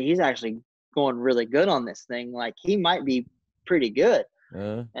 hey, he's actually going really good on this thing. Like, he might be pretty good.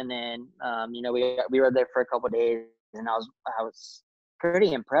 And then, we were there for a couple of days, and I was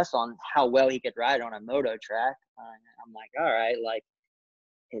pretty impressed on how well he could ride on a moto track. I'm like, all right, like,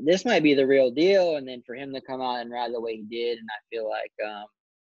 this might be the real deal. And then for him to come out and ride the way he did, and I feel like,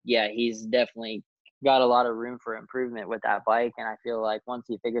 he's definitely got a lot of room for improvement with that bike. And I feel like once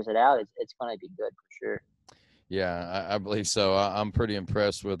he figures it out, it's going to be good for sure. Yeah, I believe so. I'm pretty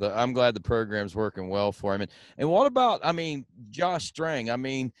impressed with it. I'm glad the program's working well for him. And what about, Josh Strang?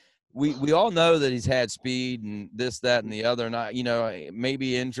 We all know that he's had speed and this, that, and the other, and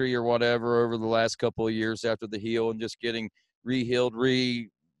maybe injury or whatever over the last couple of years after the heel and just getting re-healed,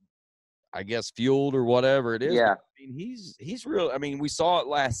 fueled or whatever it is. Yeah. But, he's real. We saw it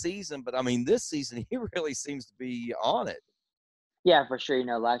last season, but this season he really seems to be on it. Yeah, for sure.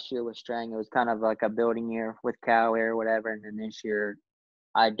 Last year with Strang, it was kind of like a building year with Coway or whatever. And then this year,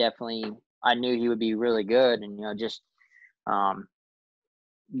 I knew he would be really good, and just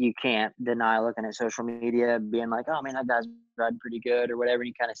you can't deny looking at social media, being like, oh man, that guy's riding pretty good or whatever. And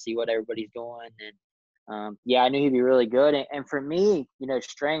you kind of see what everybody's doing, and I knew he'd be really good. And for me,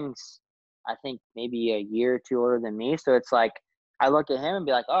 Strings, I think maybe a year or two older than me, so it's like I look at him and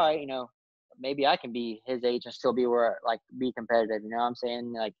be like, all right, maybe I can be his age and still be be competitive. You know what I'm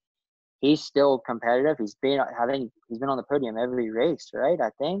saying? Like, he's still competitive. I think he's been on the podium every race, right?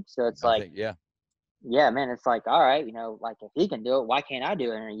 I think so. It's I like, think, yeah. yeah, man, it's like, all right, like if he can do it, why can't I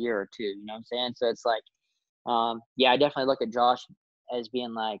do it in a year or two? You know what I'm saying? So it's like, I definitely look at Josh as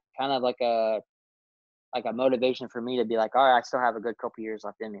being like kind of like a motivation for me to be like, all right, I still have a good couple years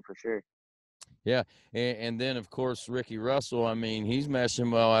left in me for sure. Yeah, and then of course Ricky Russell. I mean, he's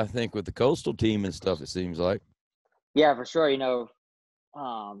meshing well, I think, with the Coastal team and stuff. It seems like. Yeah, for sure.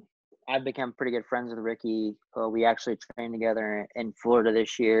 I've become pretty good friends with Ricky. We actually trained together in Florida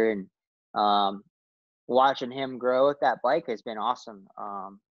this year, and watching him grow with that bike has been awesome.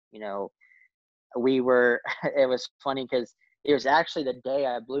 We were. It was funny because it was actually the day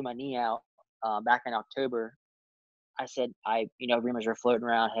I blew my knee out back in October. I said, rumors were floating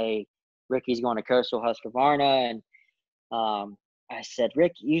around, hey, Ricky's going to Coastal Husqvarna, and I said,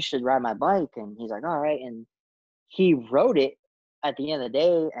 Rick, you should ride my bike, and he's like, all right, and he rode it at the end of the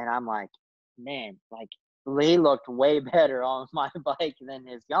day, and I'm like, man, like he looked way better on my bike than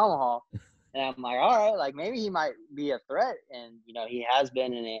his Yamaha, and I'm like, all right, like maybe he might be a threat, and he has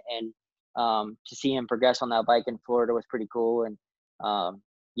been in it, and to see him progress on that bike in Florida was pretty cool, and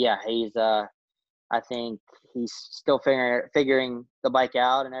he's I think he's still figuring the bike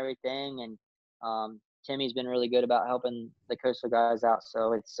out and everything, and Timmy's been really good about helping the Coastal guys out,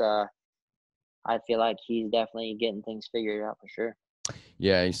 so it's I feel like he's definitely getting things figured out for sure.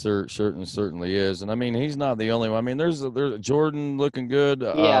 Yeah, he certainly is, and I mean, he's not the only one. I mean, there's Jordan looking good.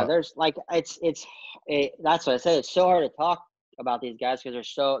 Yeah, there's like that's what I say. It's so hard to talk about these guys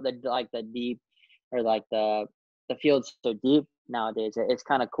because they're the deep, or like the field's so deep nowadays. It's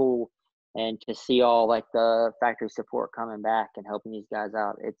kind of cool, and to see all like the factory support coming back and helping these guys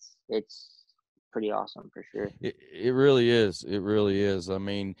out. It's pretty awesome for sure. It really is. It really is. I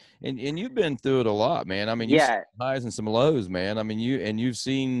mean, and you've been through it a lot, man. I mean, you've seen highs and some lows, man. I mean, you've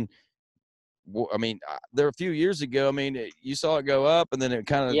seen. I mean, there a few years ago. I mean, you saw it go up, and then it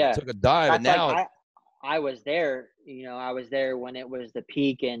kind of took a dive, and now I was there. I was there when it was the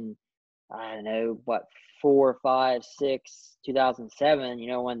peak in, I don't know what, 4, 5, 6,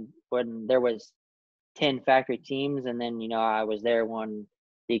 2007. When there was 10 factory teams, and then I was there when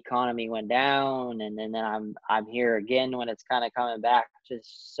the economy went down, and then I'm here again when it's kind of coming back.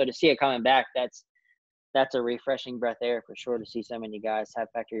 Just so to see it coming back, that's a refreshing breath of air for sure, to see so many guys have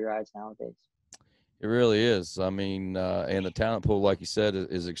factory rides nowadays. It really is. I mean, and the talent pool, like you said,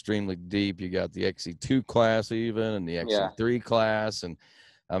 is extremely deep. You got the XC2 class even, and the XC3 class, and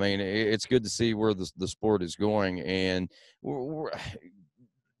I mean, it's good to see where the sport is going. And look,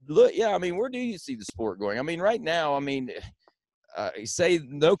 yeah, I mean, where do you see the sport going? I mean, right now, I mean, say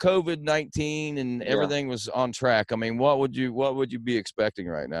no COVID-19 and everything was on track. I mean, what would you be expecting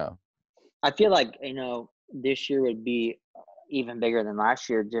right now? I feel like this year would be even bigger than last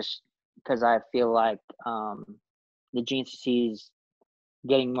year, just because I feel like the GNCC is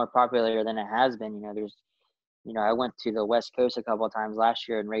getting more popular than it has been. There's, I went to the West Coast a couple of times last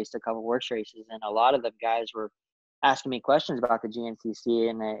year and raced a couple of works races, and a lot of the guys were asking me questions about the GNCC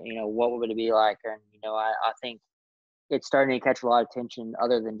and what would it be like, and I think it's starting to catch a lot of attention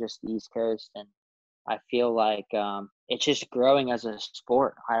other than just the East Coast, and I feel like it's just growing as a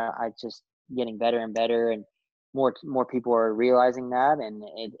sport. I just getting better and better, and more people are realizing that, and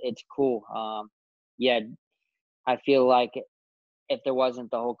it's cool. I feel like if there wasn't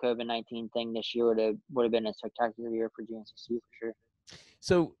the whole COVID-19 thing, this year would have been a spectacular year for GNCC for sure.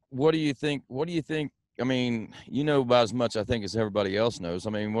 So what do you think? I mean, about as much I think as everybody else knows. I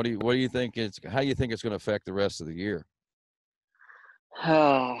mean, what do you think how do you think it's going to affect the rest of the year?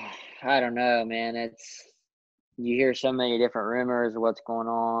 Oh, I don't know, man. You hear so many different rumors of what's going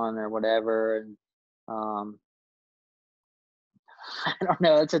on or whatever, and I don't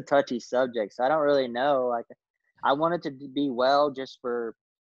know. It's a touchy subject, so I don't really know. Like, I want it to be well, just for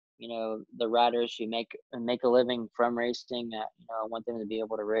the riders who make a living from racing. That I want them to be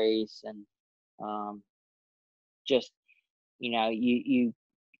able to race, and just you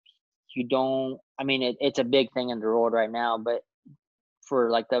don't. I mean, it's a big thing in the world right now, but for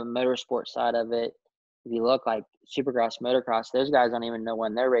like the motorsport side of it, if you look like Supercross, motocross, those guys don't even know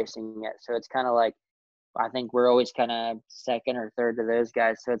when they're racing yet. So it's kind of like, I think we're always kind of second or third to those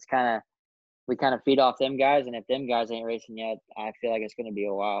guys. So it's kind of we kind of feed off them guys, and if them guys ain't racing yet, I feel like it's going to be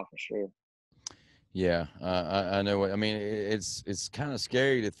a while for sure. Yeah, I know what I mean. It's kind of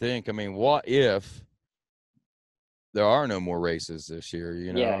scary to think. I mean, what if there are no more races this year?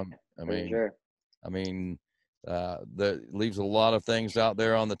 You know, Yeah, I for mean, sure. That leaves a lot of things out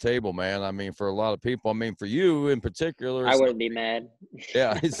there on the table, man. I mean, for a lot of people. I mean, for you in particular, I wouldn't be mad.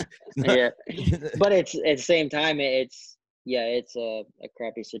 Yeah, it's not, yeah, but it's at the same time, it's a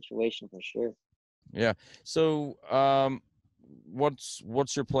crappy situation for sure. Yeah. So,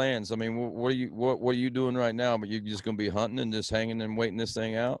 what's your plans? I mean, what are you doing right now? But you're just gonna be hunting and just hanging and waiting this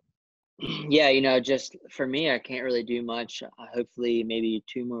thing out? Yeah, just for me, I can't really do much. Hopefully, maybe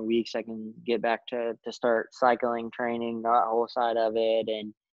 2 more weeks, I can get back to start cycling, training, that whole side of it,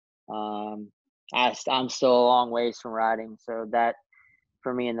 and I'm still a long ways from riding, so that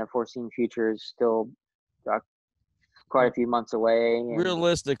for me in the foreseen future is still quite a few months away. And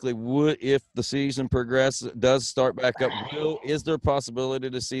Realistically, if the season does start back up, is there a possibility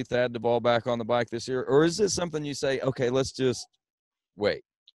to see Thad DuVall back on the bike this year, or is this something you say, okay, let's just wait?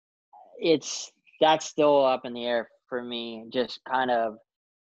 That's still up in the air for me. Just kind of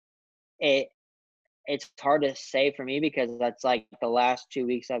it's hard to say for me because that's like the last 2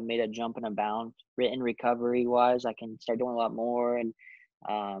 weeks I've made a jump and a bound in recovery wise. I can start doing a lot more, and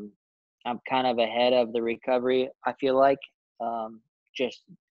I'm kind of ahead of the recovery. I feel like just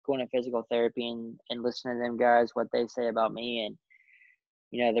going to physical therapy and listening to them guys, what they say about me,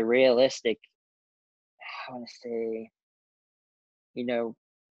 and the realistic. I want to say,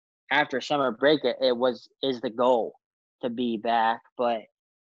 after summer break, is the goal to be back, but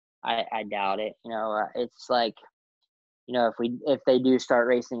I doubt it. It's like, if they do start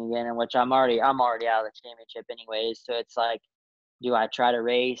racing again, and which I'm already out of the championship anyways. So it's like, do I try to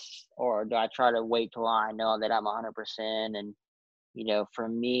race or do I try to wait till I know that I'm 100%? And, for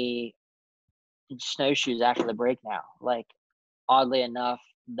me, snowshoes after the break now, like oddly enough,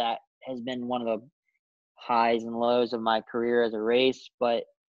 that has been one of the highs and lows of my career as a race, but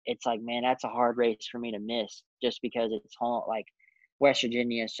it's like, man, that's a hard race for me to miss just because it's home, like West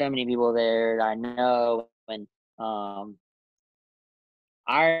Virginia, so many people there that I know. And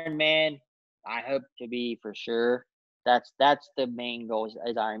Ironman, I hope to be for sure. That's the main goal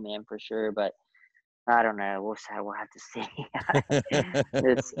is Ironman for sure, but I don't know. We'll have to see.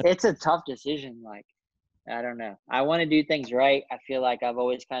 It's a tough decision. Like, I don't know. I want to do things right. I feel like I've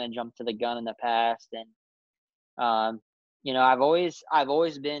always kind of jumped to the gun in the past, and I've always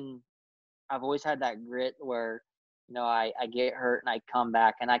had that grit where, I get hurt and I come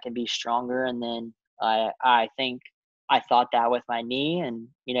back and I can be stronger. And then I think I thought that with my knee, and,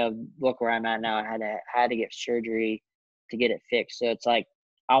 look where I'm at now. I had to get surgery to get it fixed. So it's like,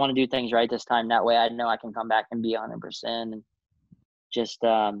 I want to do things right this time. That way I know I can come back and be 100%. And just,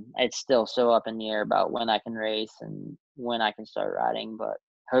 it's still so up in the air about when I can race and when I can start riding, but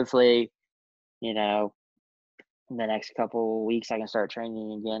hopefully, in the next couple of weeks I can start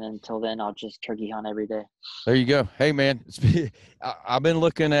training again. Until then, I'll just turkey hunt every day. There you go. Hey man, I've been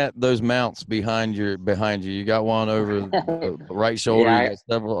looking at those mounts behind you. You got one over the right shoulder. Yeah, you got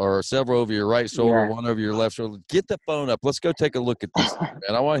several over your right shoulder, yeah. one over your left shoulder. Get the phone up. Let's go take a look at this, man.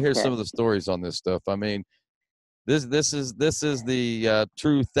 I want to hear Okay. some of the stories on this stuff. I mean, this is the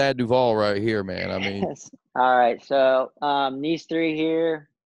true Thad DuVall right here, man. I mean, all right. So these three here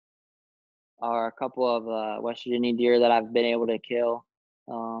are a couple of West Virginia deer that I've been able to kill.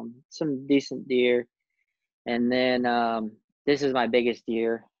 Some decent deer. And then this is my biggest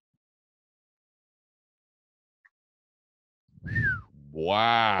deer.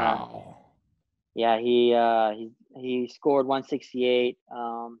 wow. Yeah, he scored 168.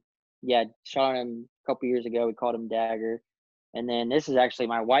 Shot him a couple years ago. We called him Dagger. And then this is actually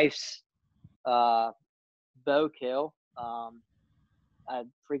my wife's bow kill. A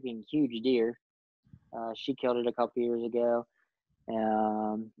freaking huge deer. She killed it a couple years ago.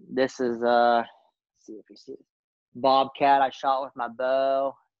 This is let's see if you see it. Bobcat I shot with my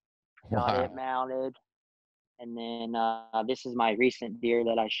bow. Got it mounted. And then this is my recent deer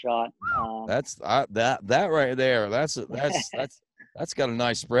that I shot. That right there. That's got a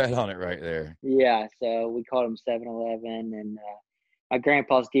nice spread on it right there. Yeah, so we called him 7-Eleven, and my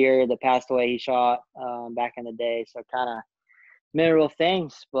grandpa's deer that passed away, he shot back in the day. So kind of memorable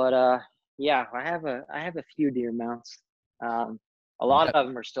things. But yeah, I have a few deer mounts. A lot of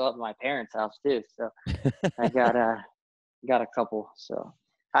them are still up at my parents' house too. So I got a couple. So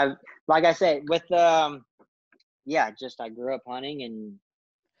like I said, with I grew up hunting, and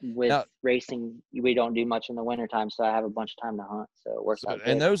with racing, we don't do much in the wintertime, so I have a bunch of time to hunt. So it works out good.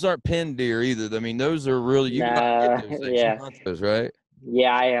 And those aren't pin deer either. I mean, those are really, you can get those things. Yeah. You hunt those, right?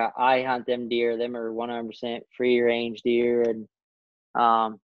 Yeah, I hunt them deer. Them are 100% free range deer, and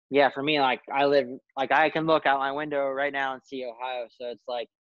yeah, for me, like I can look out my window right now and see Ohio. So it's like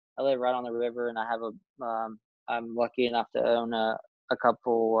I live right on the river, and I have I'm lucky enough to own a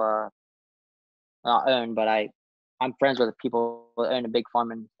couple, not own, but I'm friends with people who own a big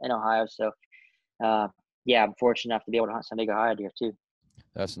farm in Ohio. So uh, yeah, I'm fortunate enough to be able to hunt some big Ohio deer too.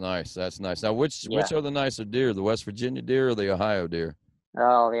 That's nice. That's nice. Now, which Yeah. are the nicer deer, the West Virginia deer or the Ohio deer?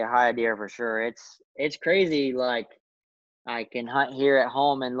 Oh, the Ohio deer for sure. It's crazy. Like I can hunt here at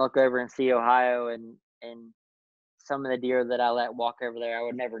home and look over and see Ohio, and some of the deer that I let walk over there, I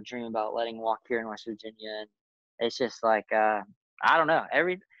would never dream about letting walk here in West Virginia. And it's just like I don't know.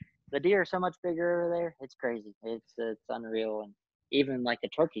 The deer are so much bigger over there. It's crazy. It's unreal. And even like the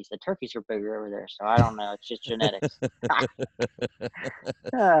turkeys are bigger over there. So I don't know. It's just genetics. I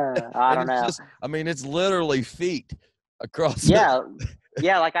And don't it's know. just, I mean, it's literally feet across. Yeah,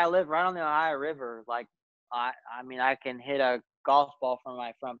 yeah. Like I live right on the Ohio River. Like I mean, I can hit a golf ball from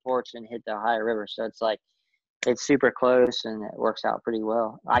my front porch and hit the Ohio River. So it's like it's super close, and it works out pretty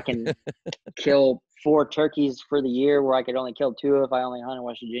well. I can kill 4 turkeys for the year, where I could only kill 2 if I only hunt in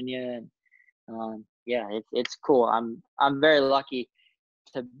West Virginia. And yeah, it's cool. I'm very lucky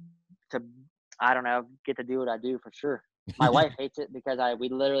to to I don't know, get to do what I do for sure. My wife hates it because we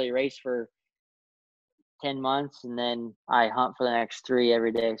literally race for 10 months, and then I hunt for the next 3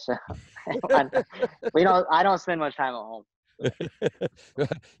 every day. So I don't spend much time at home.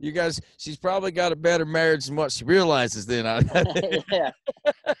 You guys, she's probably got a better marriage than what she realizes then. Yeah.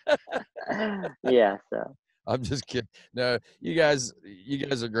 Yeah. So I'm just kidding. No, you guys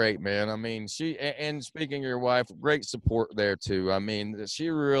are great, man. I mean, and speaking of your wife, great support there too. I mean, she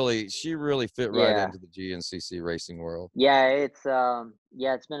really fit right yeah. into the GNCC racing world. Yeah, it's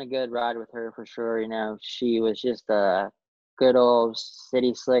been a good ride with her for sure. You know, she was just a good old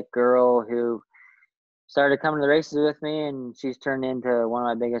city slick girl who started coming to the races with me, and she's turned into one of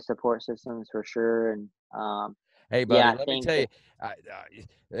my biggest support systems for sure. And Hey, buddy, yeah, I let me think tell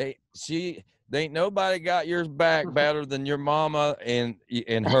you, they ain't nobody got yours back better than your mama and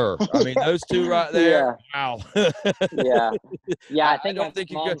her. I mean, those two right there. Yeah. Wow. Yeah. Yeah, I I think my don't think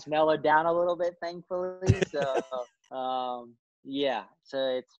you could. mom's mellowed down a little bit, thankfully. So, yeah.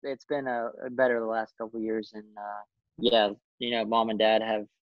 So it's been a better the last couple of years, and yeah, you know, mom and dad have,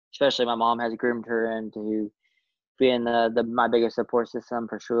 especially my mom has groomed her into being the my biggest support system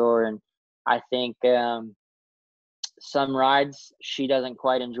for sure. And I think some rides she doesn't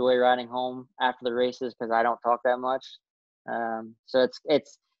quite enjoy riding home after the races because I don't talk that much. So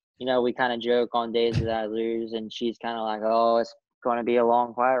it's you know, we kind of joke on days that I lose, and she's kind of like, "Oh, it's going to be a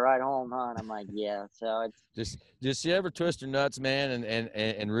long, quiet ride home, huh?" And I'm like, "Yeah." So it's Just she ever twist her nuts, man,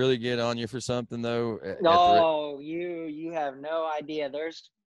 and really get on you for something though? no, you have no idea.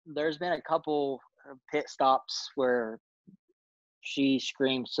 There's been a couple pit stops where she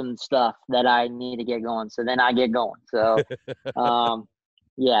screams some stuff that I need to get going. So then I get going. So,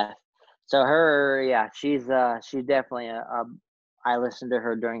 yeah. So yeah, she's definitely I listen to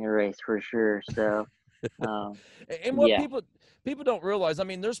her during the race for sure. So, And what yeah, people don't realize, I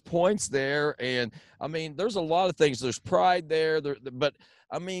mean, there's points there, and I mean, there's a lot of things. There's pride there, but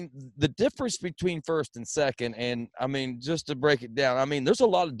I mean, the difference between first and second, and I mean, just to break it down, I mean, there's a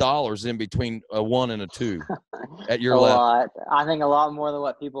lot of dollars in between a 1 and a 2 at a your level. lot. I think a lot more than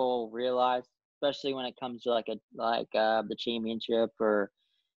what people realize, especially when it comes to the championship, or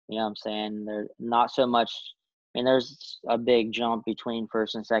you know what I'm saying? There's not so much. I mean, there's a big jump between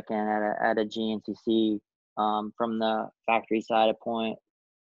first and second at a GNCC, from the factory side of point,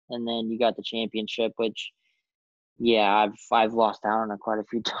 and then you got the championship, which yeah, I've lost out on quite a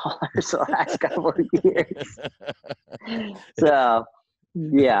few dollars the last couple of years. So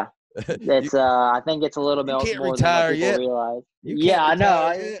yeah, it's I think it's a little You bit can't more than what retire people yet. realize. You Yeah, can't I know.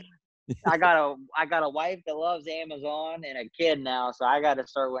 retire yet. I got a wife that loves Amazon and a kid now, so I got to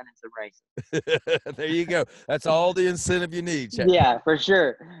start winning some races. There you go. That's all the incentive you need, Chad. Yeah, for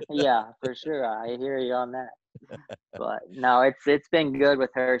sure. Yeah, for sure. I hear you on that. But no, it's been good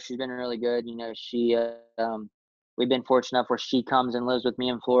with her. She's been really good. You know, we've been fortunate enough where she comes and lives with me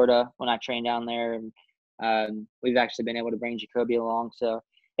in Florida when I train down there, and we've actually been able to bring Jacoby along. So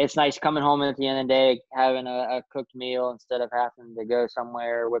it's nice coming home at the end of the day, having a cooked meal instead of having to go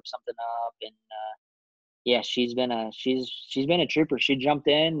somewhere, whip something up. And yeah, she's been a trooper. She jumped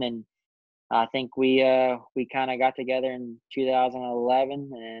in, and I think we kind of got together in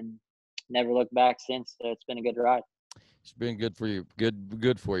 2011 and never looked back since. So it's been a good ride. It's been good for you.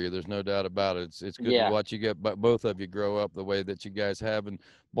 Good for you. There's no doubt about it. It's good to Yeah. watch you both of you grow up the way that you guys have and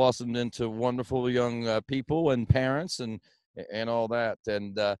blossomed into wonderful young people and parents. And and all that.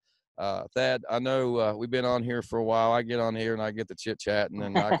 And Thad, I know we've been on here for a while. I get on here and I get to chit chatting,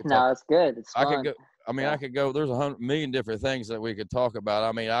 and I could No, it's good. It's I could fun. go. I mean, Yeah. I could go. There's 100 million different things that we could talk about.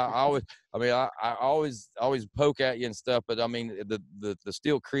 I mean, I always poke at you and stuff. But I mean, the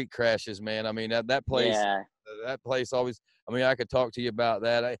Steel Creek crashes, man. I mean, that place, Yeah. that place always. I mean, I could talk to you about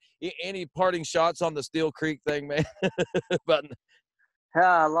that. Any parting shots on the Steel Creek thing, man? But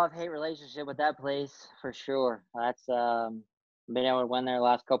Love-hate relationship with that place for sure. That's been able to win there the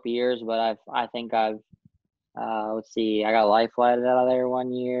last couple of years, but I think I've let's see, I got life flighted out of there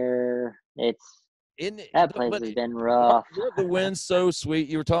one year. That place has been rough. weren't the winds so sweet?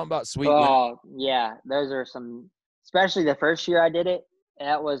 You were talking about sweet wind. Oh yeah, those are some, especially the first year I did it.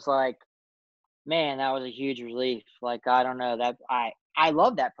 That was like, man, that was a huge relief. Like, I don't know, that I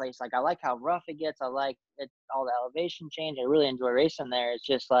love that place. Like, I like how rough it gets. I like it, all the elevation change. I really enjoy racing there. It's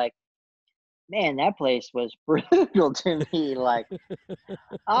just like, man, that place was brutal to me. Like,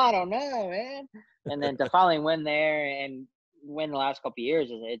 I don't know, man. And then to finally win there and win the last couple of years,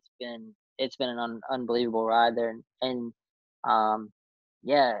 it's been an unbelievable ride there. And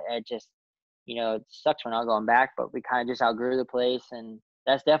yeah, it just, it sucks we're not going back, but we kind of just outgrew the place, and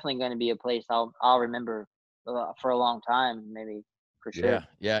that's definitely going to be a place I'll remember for a long time, maybe, for sure.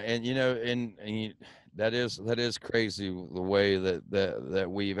 Yeah, and that is crazy the way that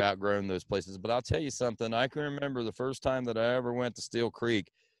we've outgrown those places. But I'll tell you something. I can remember the first time that I ever went to Steel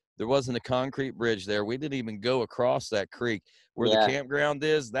Creek. There wasn't a concrete bridge there. We didn't even go across that creek where the campground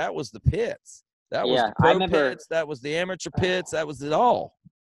is. That was the pits. That was the pro pits. That was the amateur pits. That was it all.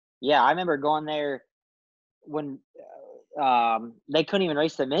 Yeah, I remember going there when they couldn't even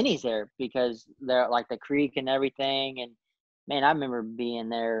race the minis there because they're like the creek and everything. And man, I remember being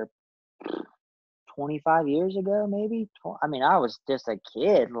there 25 years ago, maybe. I mean, I was just a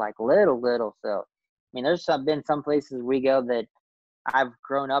kid, like little. So, I mean, there's been some places we go that I've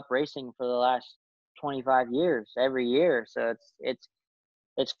grown up racing for the last 25 years, every year. So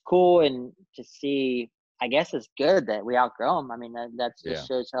it's cool, and to see, I guess it's good that we outgrow them. I mean, that just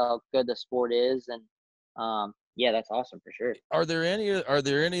shows how good the sport is. And yeah, that's awesome for sure. Are there any of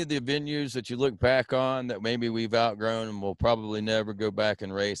the venues that you look back on that maybe we've outgrown and we'll probably never go back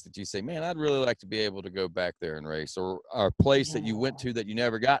and race, that you say, man, I'd really like to be able to go back there and race, or a place that you went to that you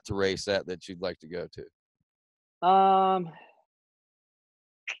never got to race at that you'd like to go to?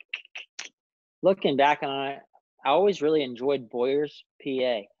 Looking back on it, I always really enjoyed Boyers,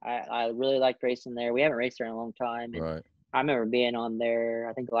 PA. I really liked racing there. We haven't raced there in a long time. And Right. I remember being on there,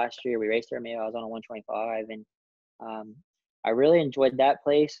 I think last year we raced there. Maybe I was on a 125, and I really enjoyed that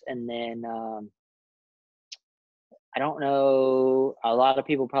place. And then I don't know, a lot of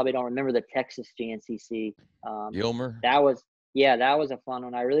people probably don't remember the Texas GNCC. Gilmer? That was a fun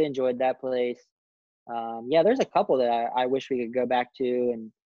one. I really enjoyed that place. Yeah, there's a couple that I wish we could go back to,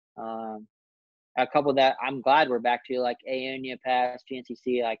 and a couple that I'm glad we're back to, like Aonia Pass,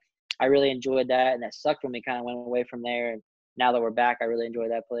 GNCC. Like, I really enjoyed that, and that sucked when we kind of went away from there. And now that we're back, I really enjoy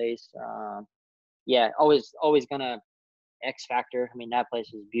that place. Yeah, always gonna X Factor. I mean, that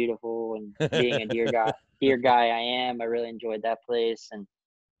place is beautiful, and being a deer guy I am, I really enjoyed that place. And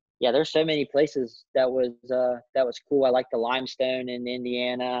yeah, there's so many places that was cool. I like the Limestone in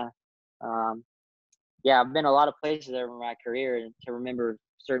Indiana. Yeah, I've been a lot of places over my career, and to remember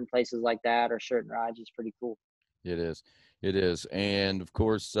certain places like that or certain rides is pretty cool. It is. And of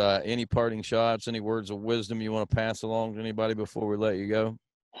course, any parting shots, any words of wisdom you want to pass along to anybody before we let you go?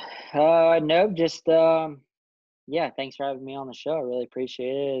 No, just yeah, thanks for having me on the show. I really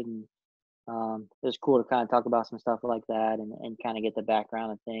appreciate it. And it was cool to kind of talk about some stuff like that, and kind of get the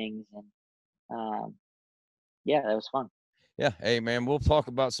background of things. And yeah, that was fun. Yeah. Hey, man, we'll talk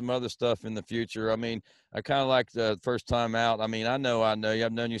about some other stuff in the future. I mean, I kind of like the first time out. I mean, I know you.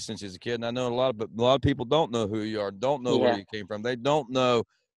 I've known you since you was a kid, and I know a lot of people don't know who you are, don't know where you came from. They don't know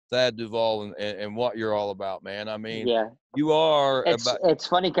Thad DuVall and what you're all about, man. I mean, you are. It's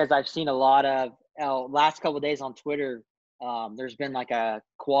funny because I've seen a lot of last couple of days on Twitter. There's been like a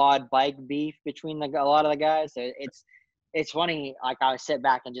quad bike beef between a lot of the guys. So it's funny. Like, I sit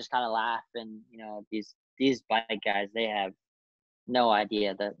back and just kind of laugh, and these bike guys, they have no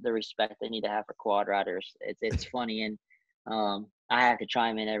idea the respect they need to have for quad riders. It's funny, and I have to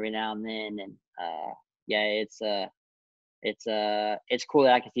chime in every now and then, and yeah, it's cool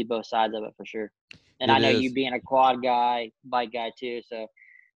that I can see both sides of it for sure. And I know you being a quad guy, bike guy too, so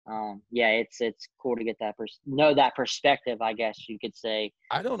yeah, it's cool to get that perspective, I guess you could say.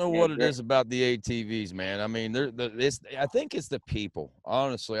 I don't know what it is about the ATVs, man. I mean, I think it's the people.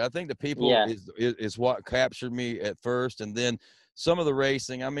 Honestly, I think the people is what captured me at first, and then some of the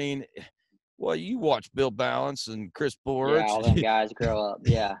racing. I mean, Well, you watch Bill Balance and Chris Borch. Yeah, all them guys grow up.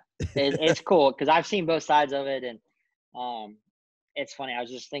 Yeah, it's cool because I've seen both sides of it, and it's funny. I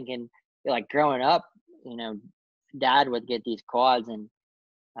was just thinking, like growing up, Dad would get these quads, and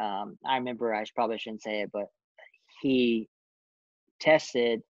I remember I probably shouldn't say it, but he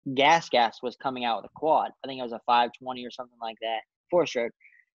tested gas was coming out with a quad. I think it was a 520 or something like that, 4-stroke.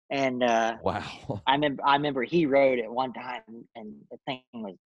 And wow. I remember he rode it one time, and the thing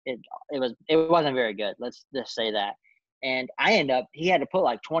was it wasn't very good. Let's just say that. And he had to put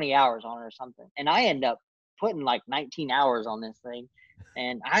like 20 hours on it or something, and I ended up putting like 19 hours on this thing,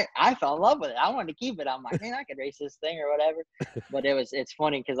 and I fell in love with it. I wanted to keep it. I'm like, man, I could race this thing or whatever. But it's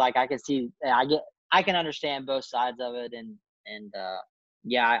funny because like I can see, I can understand both sides of it, and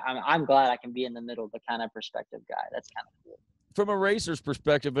yeah, I'm glad I can be in the middle, the kind of perspective guy. That's kind of cool. From a racer's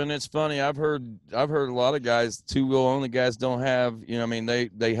perspective, and it's funny, I've heard a lot of guys, two-wheel only guys don't have,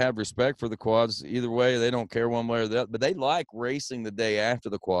 they have respect for the quads either way. They don't care one way or the other, but they like racing the day after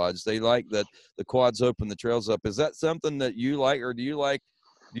the quads. They like that the quads open the trails up. Is that something that you like, or do you like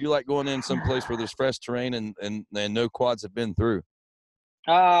going in some place where there's fresh terrain and no quads have been through?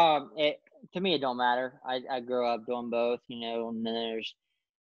 To me, it don't matter. I grew up doing both, and then there's,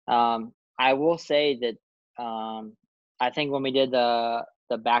 I will say that, I think when we did the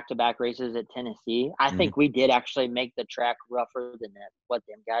back-to-back races at Tennessee, I think we did actually make the track rougher than what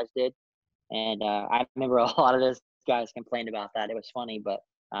them guys did. And I remember a lot of those guys complained about that. It was funny, but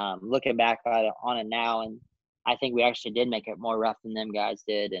looking back on it now, and I think we actually did make it more rough than them guys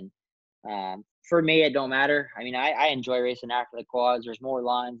did. And for me, it don't matter. I mean, I enjoy racing after the quads. There's more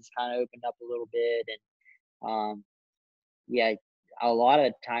lines. It's kind of opened up a little bit. And, yeah, a lot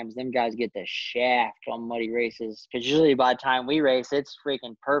of times them guys get the shaft on muddy races because usually by the time we race, it's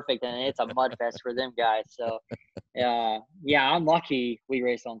freaking perfect and it's a mud fest for them guys. So, yeah, I'm lucky we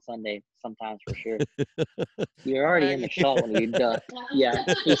race on Sunday sometimes for sure. You're already in the shot when you're done. Yeah,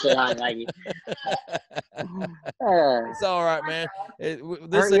 he said hi, Maggie. It's all right, man.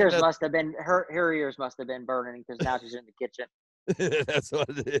 Her ears must have been burning because now she's in the kitchen. That's what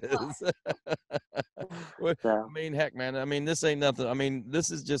it is. Well, I mean, heck, man. I mean, this ain't nothing. I mean,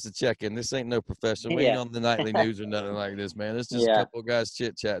 this is just a check-in. This ain't no professional. We ain't on the nightly news or nothing like this, man. It's just a couple of guys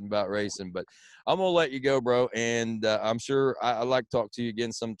chit-chatting about racing. But I'm gonna let you go, bro. And I'm sure I'd like to talk to you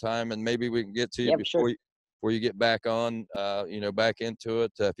again sometime, and maybe we can get to you before you get back on, back into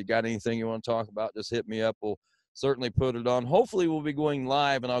it. If you got anything you want to talk about, just hit me up. We'll certainly put it on. Hopefully, we'll be going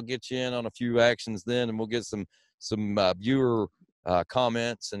live, and I'll get you in on a few actions then, and we'll get some viewer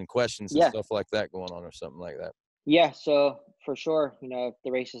comments and questions and stuff like that going on or something like that. Yeah, so for sure, if the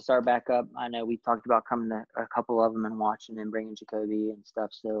races start back up, I know we talked about coming to a couple of them and watching and bringing Jacoby and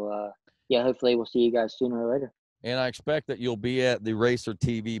stuff. So, hopefully we'll see you guys sooner or later. And I expect that you'll be at the Racer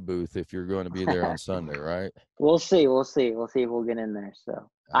TV booth if you're going to be there on Sunday, right? We'll see. We'll see if we'll get in there. So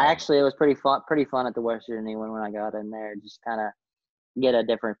it was pretty fun at the Western England when I got in there, just kind of get a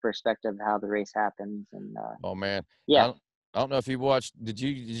different perspective of how the race happens. And oh man, yeah. I don't know if you watched. Did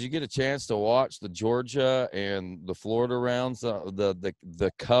you get a chance to watch the Georgia and the Florida rounds?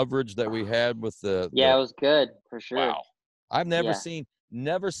 The coverage that we had with the it was good for sure. Wow, I've never seen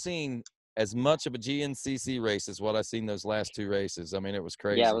as much of a GNCC race as what I seen those last two races. I mean, it was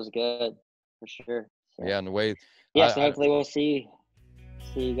crazy. Yeah, it was good for sure. So. Yeah, and the way. Yeah, so hopefully we'll see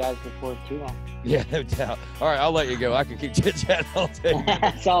you guys before too long. Yeah, no doubt. All right, I'll let you go. I can keep chit-chatting all day.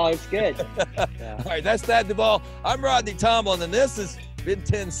 That's always good. All right, that's Thad DuVall. I'm Rodney Tomlin, and this has been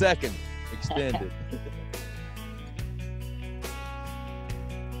 10 Seconds Extended.